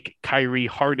can't make Kyrie,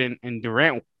 Harden, and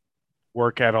Durant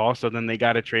work at all. So then they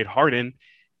got to trade Harden,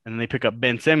 and then they pick up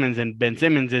Ben Simmons, and Ben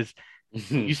Simmons is.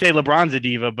 You say LeBron's a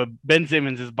diva, but Ben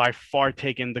Simmons is by far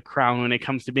taking the crown when it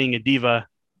comes to being a diva.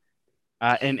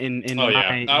 I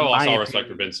lost all respect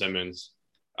for Ben Simmons.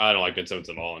 I don't like Ben Simmons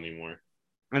at all anymore.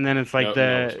 And then it's like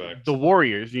the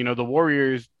Warriors. The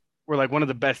Warriors were like one of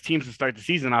the best teams to start the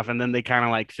season off, and then they kind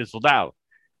of like fizzled out.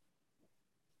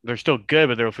 They're still good,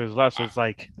 but they're fizzled out. So it's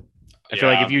like I feel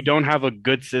like if you don't have a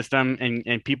good system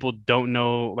and people don't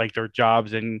know like their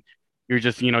jobs and you're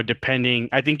just, depending.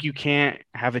 I think you can't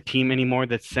have a team anymore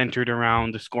that's centered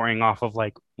around the scoring off of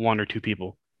like one or two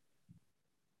people.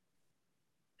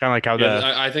 Kind of like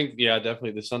how I think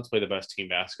definitely the Suns play the best team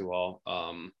basketball.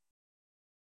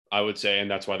 I would say, and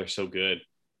that's why they're so good.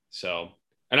 So,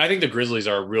 and I think the Grizzlies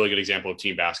are a really good example of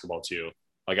team basketball too.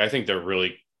 Like I think they're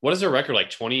really. What is their record, like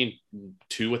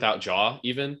 22 without Ja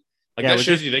even? Like that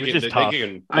shows you they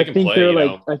can I think play. They're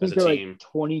like I think they're like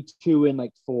 22 and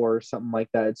like 4 or something like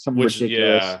that. It's something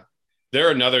ridiculous. Yeah, they're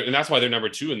another, and that's why they're number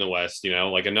 2 in the West.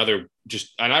 Like another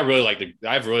just, and I've really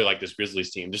liked this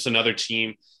Grizzlies team. Just another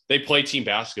team. They play team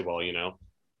basketball.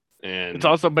 And it's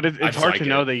also, but it's hard to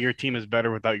know that your team is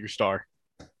better without your star.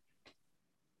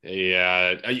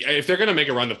 Yeah, if they're gonna make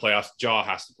a run the playoffs, Ja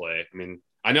has to play. I mean,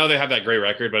 I know they have that great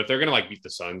record, but if they're gonna like beat the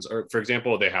Suns, or for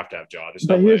example, they have to have Ja.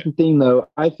 But here's the thing, though.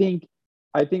 I think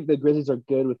the Grizzlies are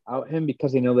good without him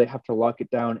because they know they have to lock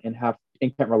it down and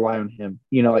can't rely on him.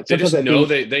 Like they just know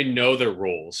they know their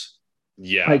roles.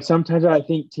 Yeah. Like sometimes I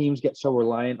think teams get so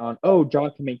reliant on, Ja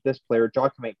can make this play or Ja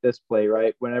can make this play,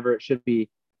 right? Whenever it should be,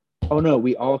 oh no,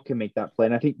 we all can make that play.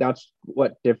 And I think that's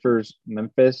what differs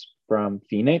Memphis from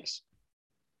Phoenix.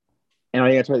 And I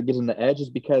think that's why it gives them the edge, is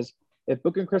because if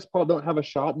Booker and Chris Paul don't have a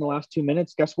shot in the last 2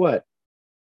 minutes, guess what?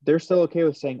 They're still okay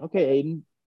with saying, okay, Aiden,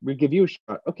 we give you a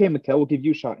shot. Okay, Mikal, we'll give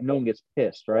you a shot. And no one gets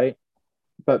pissed, right?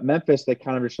 But Memphis, they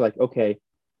kind of just like, okay,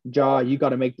 Ja, you got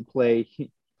to make the play.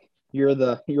 You're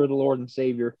the Lord and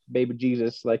Savior, baby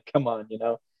Jesus. Like, come on,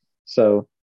 So.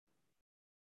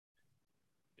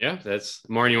 Yeah, that's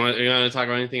Martin. You want to talk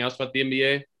about anything else about the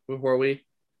NBA before we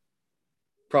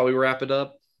probably wrap it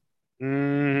up? I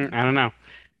don't know.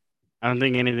 I don't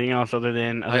think anything else other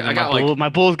than my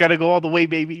Bulls got to go all the way,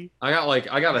 baby. I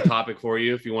got a topic for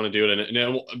you if you want to do it.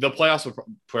 And the playoffs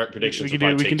predictions would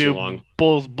probably take too long.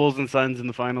 Bulls and Suns in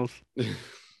the finals.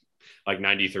 Like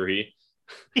 93.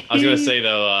 I was gonna say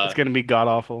though, it's gonna be god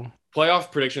awful.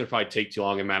 Playoff predictions would probably take too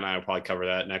long, and Matt and I will probably cover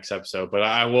that next episode. But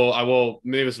I will.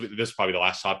 Maybe this is probably the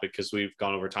last topic because we've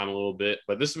gone over time a little bit.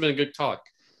 But this has been a good talk.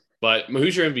 But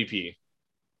who's your MVP,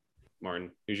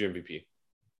 Martin? Who's your MVP?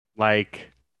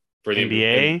 Like for the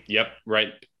NBA? Yep,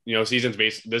 right. Season's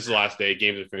based. This is the last day.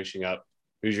 Games are finishing up.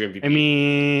 Who's your MVP?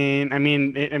 I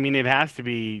mean, it has to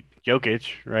be Jokic,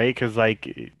 right? Because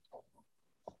like.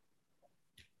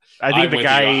 I think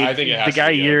the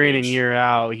guy year in and year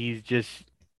out, he's just,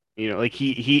 like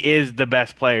he is the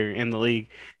best player in the league.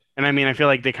 And I mean, I feel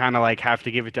like they kind of like have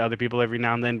to give it to other people every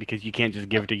now and then because you can't just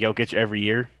give it to Jokic every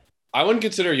year. I wouldn't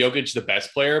consider Jokic the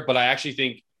best player, but I actually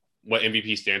think what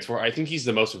MVP stands for, I think he's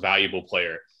the most valuable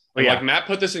player. Like Matt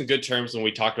put this in good terms when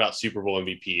we talked about Super Bowl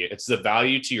MVP. It's the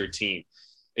value to your team.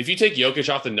 If you take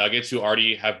Jokic off the Nuggets, who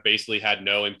already have basically had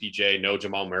no MPJ, no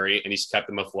Jamal Murray, and he's kept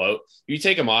them afloat, you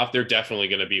take them off, they're definitely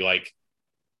going to be like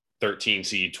 13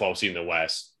 seed, 12 seed in the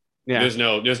West. Yeah. There's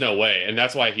no way. And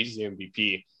that's why he's the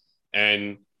MVP.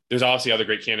 And there's obviously other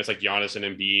great candidates like Giannis and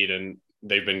Embiid, and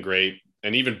they've been great.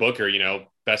 And even Booker,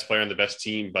 best player on the best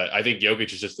team. But I think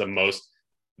Jokic is just the most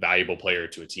valuable player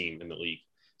to a team in the league.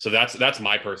 So that's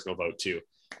my personal vote too.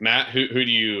 Matt, who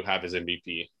do you have as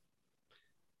MVP?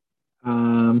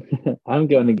 I'm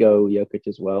going to go Jokic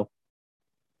as well.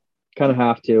 Kind of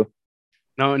have to.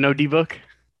 No D-Book?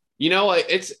 If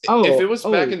it was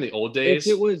back in the old days.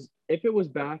 If it was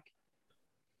back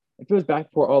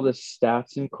for all this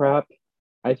stats and crap,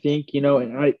 I think, and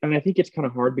I think it's kind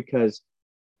of hard because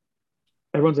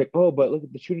everyone's like, oh, but look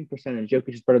at the shooting percentage.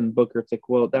 Jokic is better than Booker. It's like,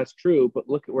 well, that's true, but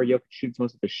look at where Jokic shoots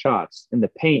most of his shots in the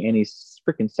paint, and he's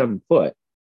freaking 7 foot.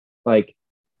 Like,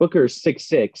 Booker is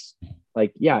 6'6".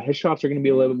 Like, yeah, his shots are going to be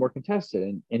a little bit more contested,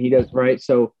 and he does, right?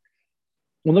 So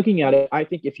when looking at it, I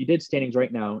think if you did standings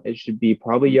right now, it should be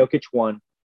probably Jokic 1,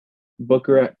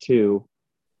 Booker at 2,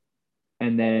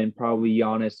 and then probably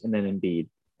Giannis and then Embiid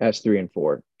as 3 and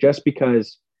 4. Just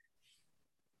because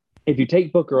if you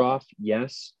take Booker off,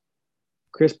 yes,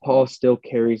 Chris Paul still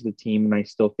carries the team, and I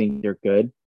still think they're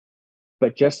good.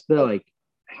 But just the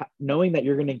knowing that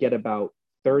you're going to get about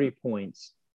 30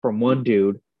 points from one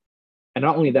dude, and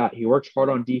not only that, he works hard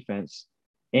on defense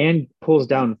and pulls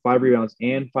down 5 rebounds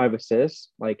and 5 assists.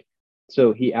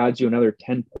 So he adds you another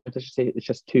 10 points. I should say it's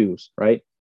just 2s, right?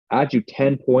 Adds you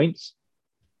 10 points,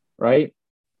 right?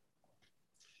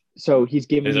 So he's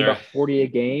giving you about 40 a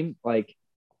game.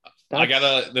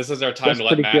 This is our time to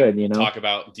let Matt talk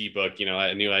about D-Book.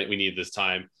 I knew we needed this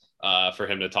time for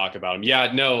him to talk about him.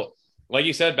 Yeah, no, like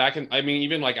you said,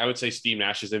 even I would say Steve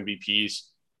Nash's MVPs,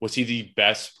 was he the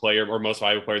best player or most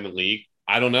valuable player in the league?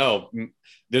 I don't know.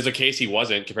 There's a case he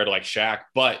wasn't compared to Shaq,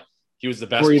 but he was the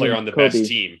best player on the best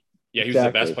team. Yeah, he was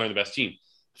the best player on the best team.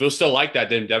 If it was still like that,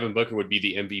 then Devin Booker would be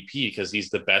the MVP because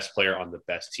he's the best player on the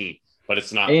best team. but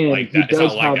it's not And like he that. It's not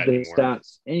does like have that the anymore.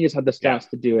 stats, and he just had the stats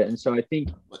to do it. And so I think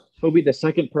he'll be the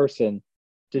second person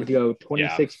to go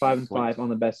 26, 5 and 5 on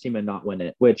the best team and not win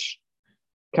it, which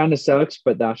kind of sucks,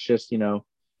 but that's just, When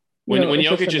it's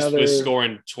just Jokic was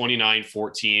scoring 29,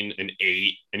 14, and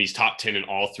 8, and he's top 10 in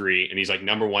all three, and he's like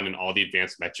number one in all the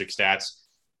advanced metric stats,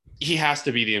 he has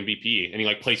to be the MVP, and he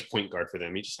like plays point guard for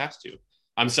them. He just has to.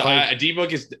 I'm sorry.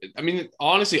 D-Book is, I mean,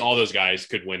 honestly, all those guys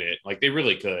could win it. Like they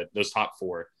really could, those top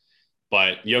four.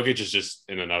 But Jokic is just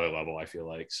in another level, I feel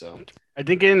like. So I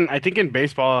think in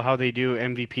baseball, how they do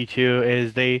MVP too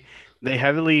is they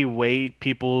heavily weight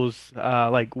people's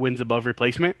like wins above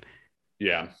replacement.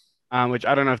 yeah. Which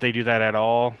I don't know if they do that at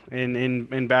all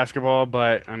in basketball,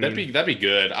 but I mean that'd be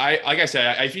good. Like I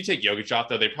said, if you take Jokic off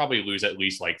though, they probably lose at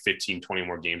least like 15, 20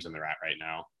 more games than they're at right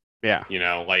now. Yeah.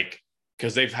 Like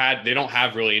because they don't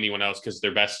have really anyone else because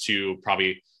their best two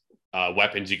probably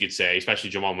weapons, you could say, especially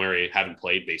Jamal Murray, haven't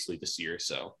played basically this year.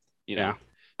 So,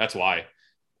 that's why.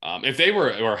 If they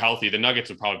were healthy, the Nuggets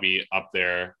would probably be up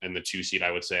there in the 2 seed,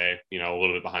 I would say, a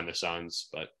little bit behind the Suns.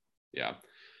 But yeah.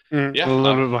 Yeah. A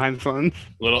little bit behind the Suns.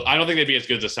 I don't think they'd be as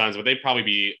good as the Suns, but they'd probably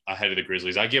be ahead of the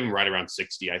Grizzlies. I'd give them right around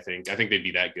 60, I think. I think they'd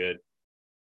be that good.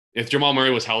 If Jamal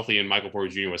Murray was healthy and Michael Porter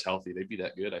Jr. was healthy, they'd be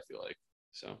that good, I feel like.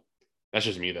 So that's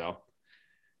just me, though.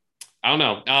 I don't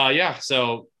know. Yeah.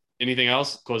 So anything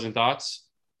else? Closing thoughts?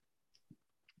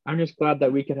 I'm just glad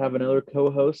that we could have another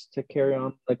co-host to carry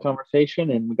on the conversation,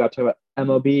 and we got to talk about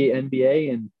MLB,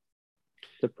 NBA, and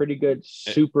it's a pretty good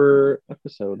super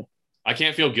episode. I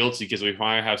can't feel guilty because we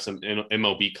probably have some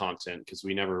MLB content because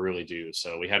we never really do.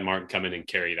 So we had Martin come in and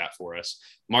carry that for us.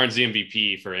 Martin's the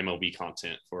MVP for MLB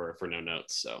content for No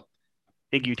Notes. So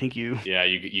thank you. Yeah,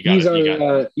 you got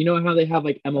it. You know how they have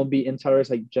like MLB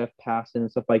insiders like Jeff Passan and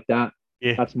stuff like that?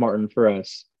 Yeah. That's Martin for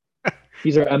us.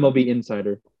 He's our MLB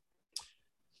insider.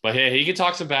 But hey, he can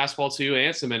talk some basketball too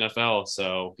and some NFL.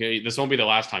 So this won't be the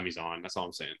last time he's on. That's all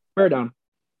I'm saying. Bear down.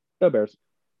 Go Bears.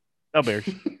 Go Bears.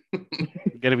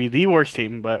 Gonna be the worst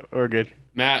team, but we're good.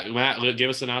 Matt, give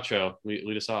us an outro.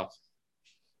 Lead us off.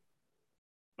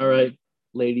 All right,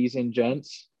 ladies and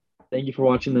gents. Thank you for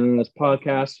watching the NONOTS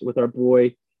podcast with our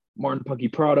boy Martin Punky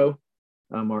Prado,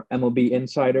 our MLB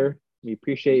insider. We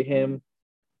appreciate him.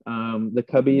 The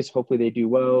Cubbies, hopefully they do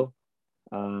well.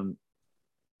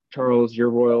 Charles, your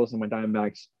Royals and my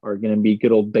Diamondbacks are going to be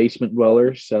good old basement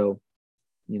dwellers. So,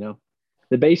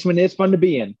 the basement is fun to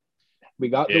be in. We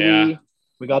got the Wii,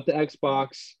 we got the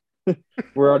Xbox.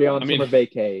 We're already on summer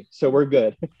vacay, so we're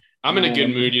good. I'm in a good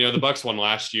mood. The Bucks won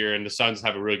last year, and the Suns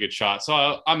have a really good shot.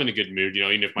 So I'm in a good mood.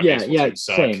 Even if my baseball team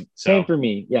sucks. Same for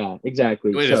me. Yeah,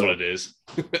 exactly. It is what it is.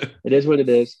 It is what it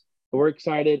is. But we're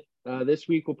excited. This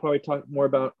week we'll probably talk more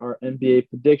about our NBA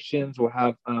predictions. We'll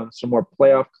have some more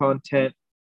playoff content.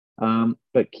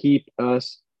 But keep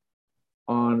us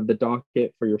on the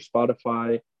docket for your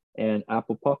Spotify and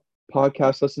Apple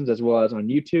podcast listens, as well as on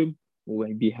YouTube.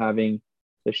 We'll be having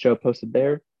the show posted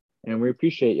there, and we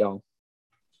appreciate y'all.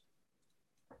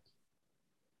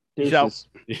 Peace out.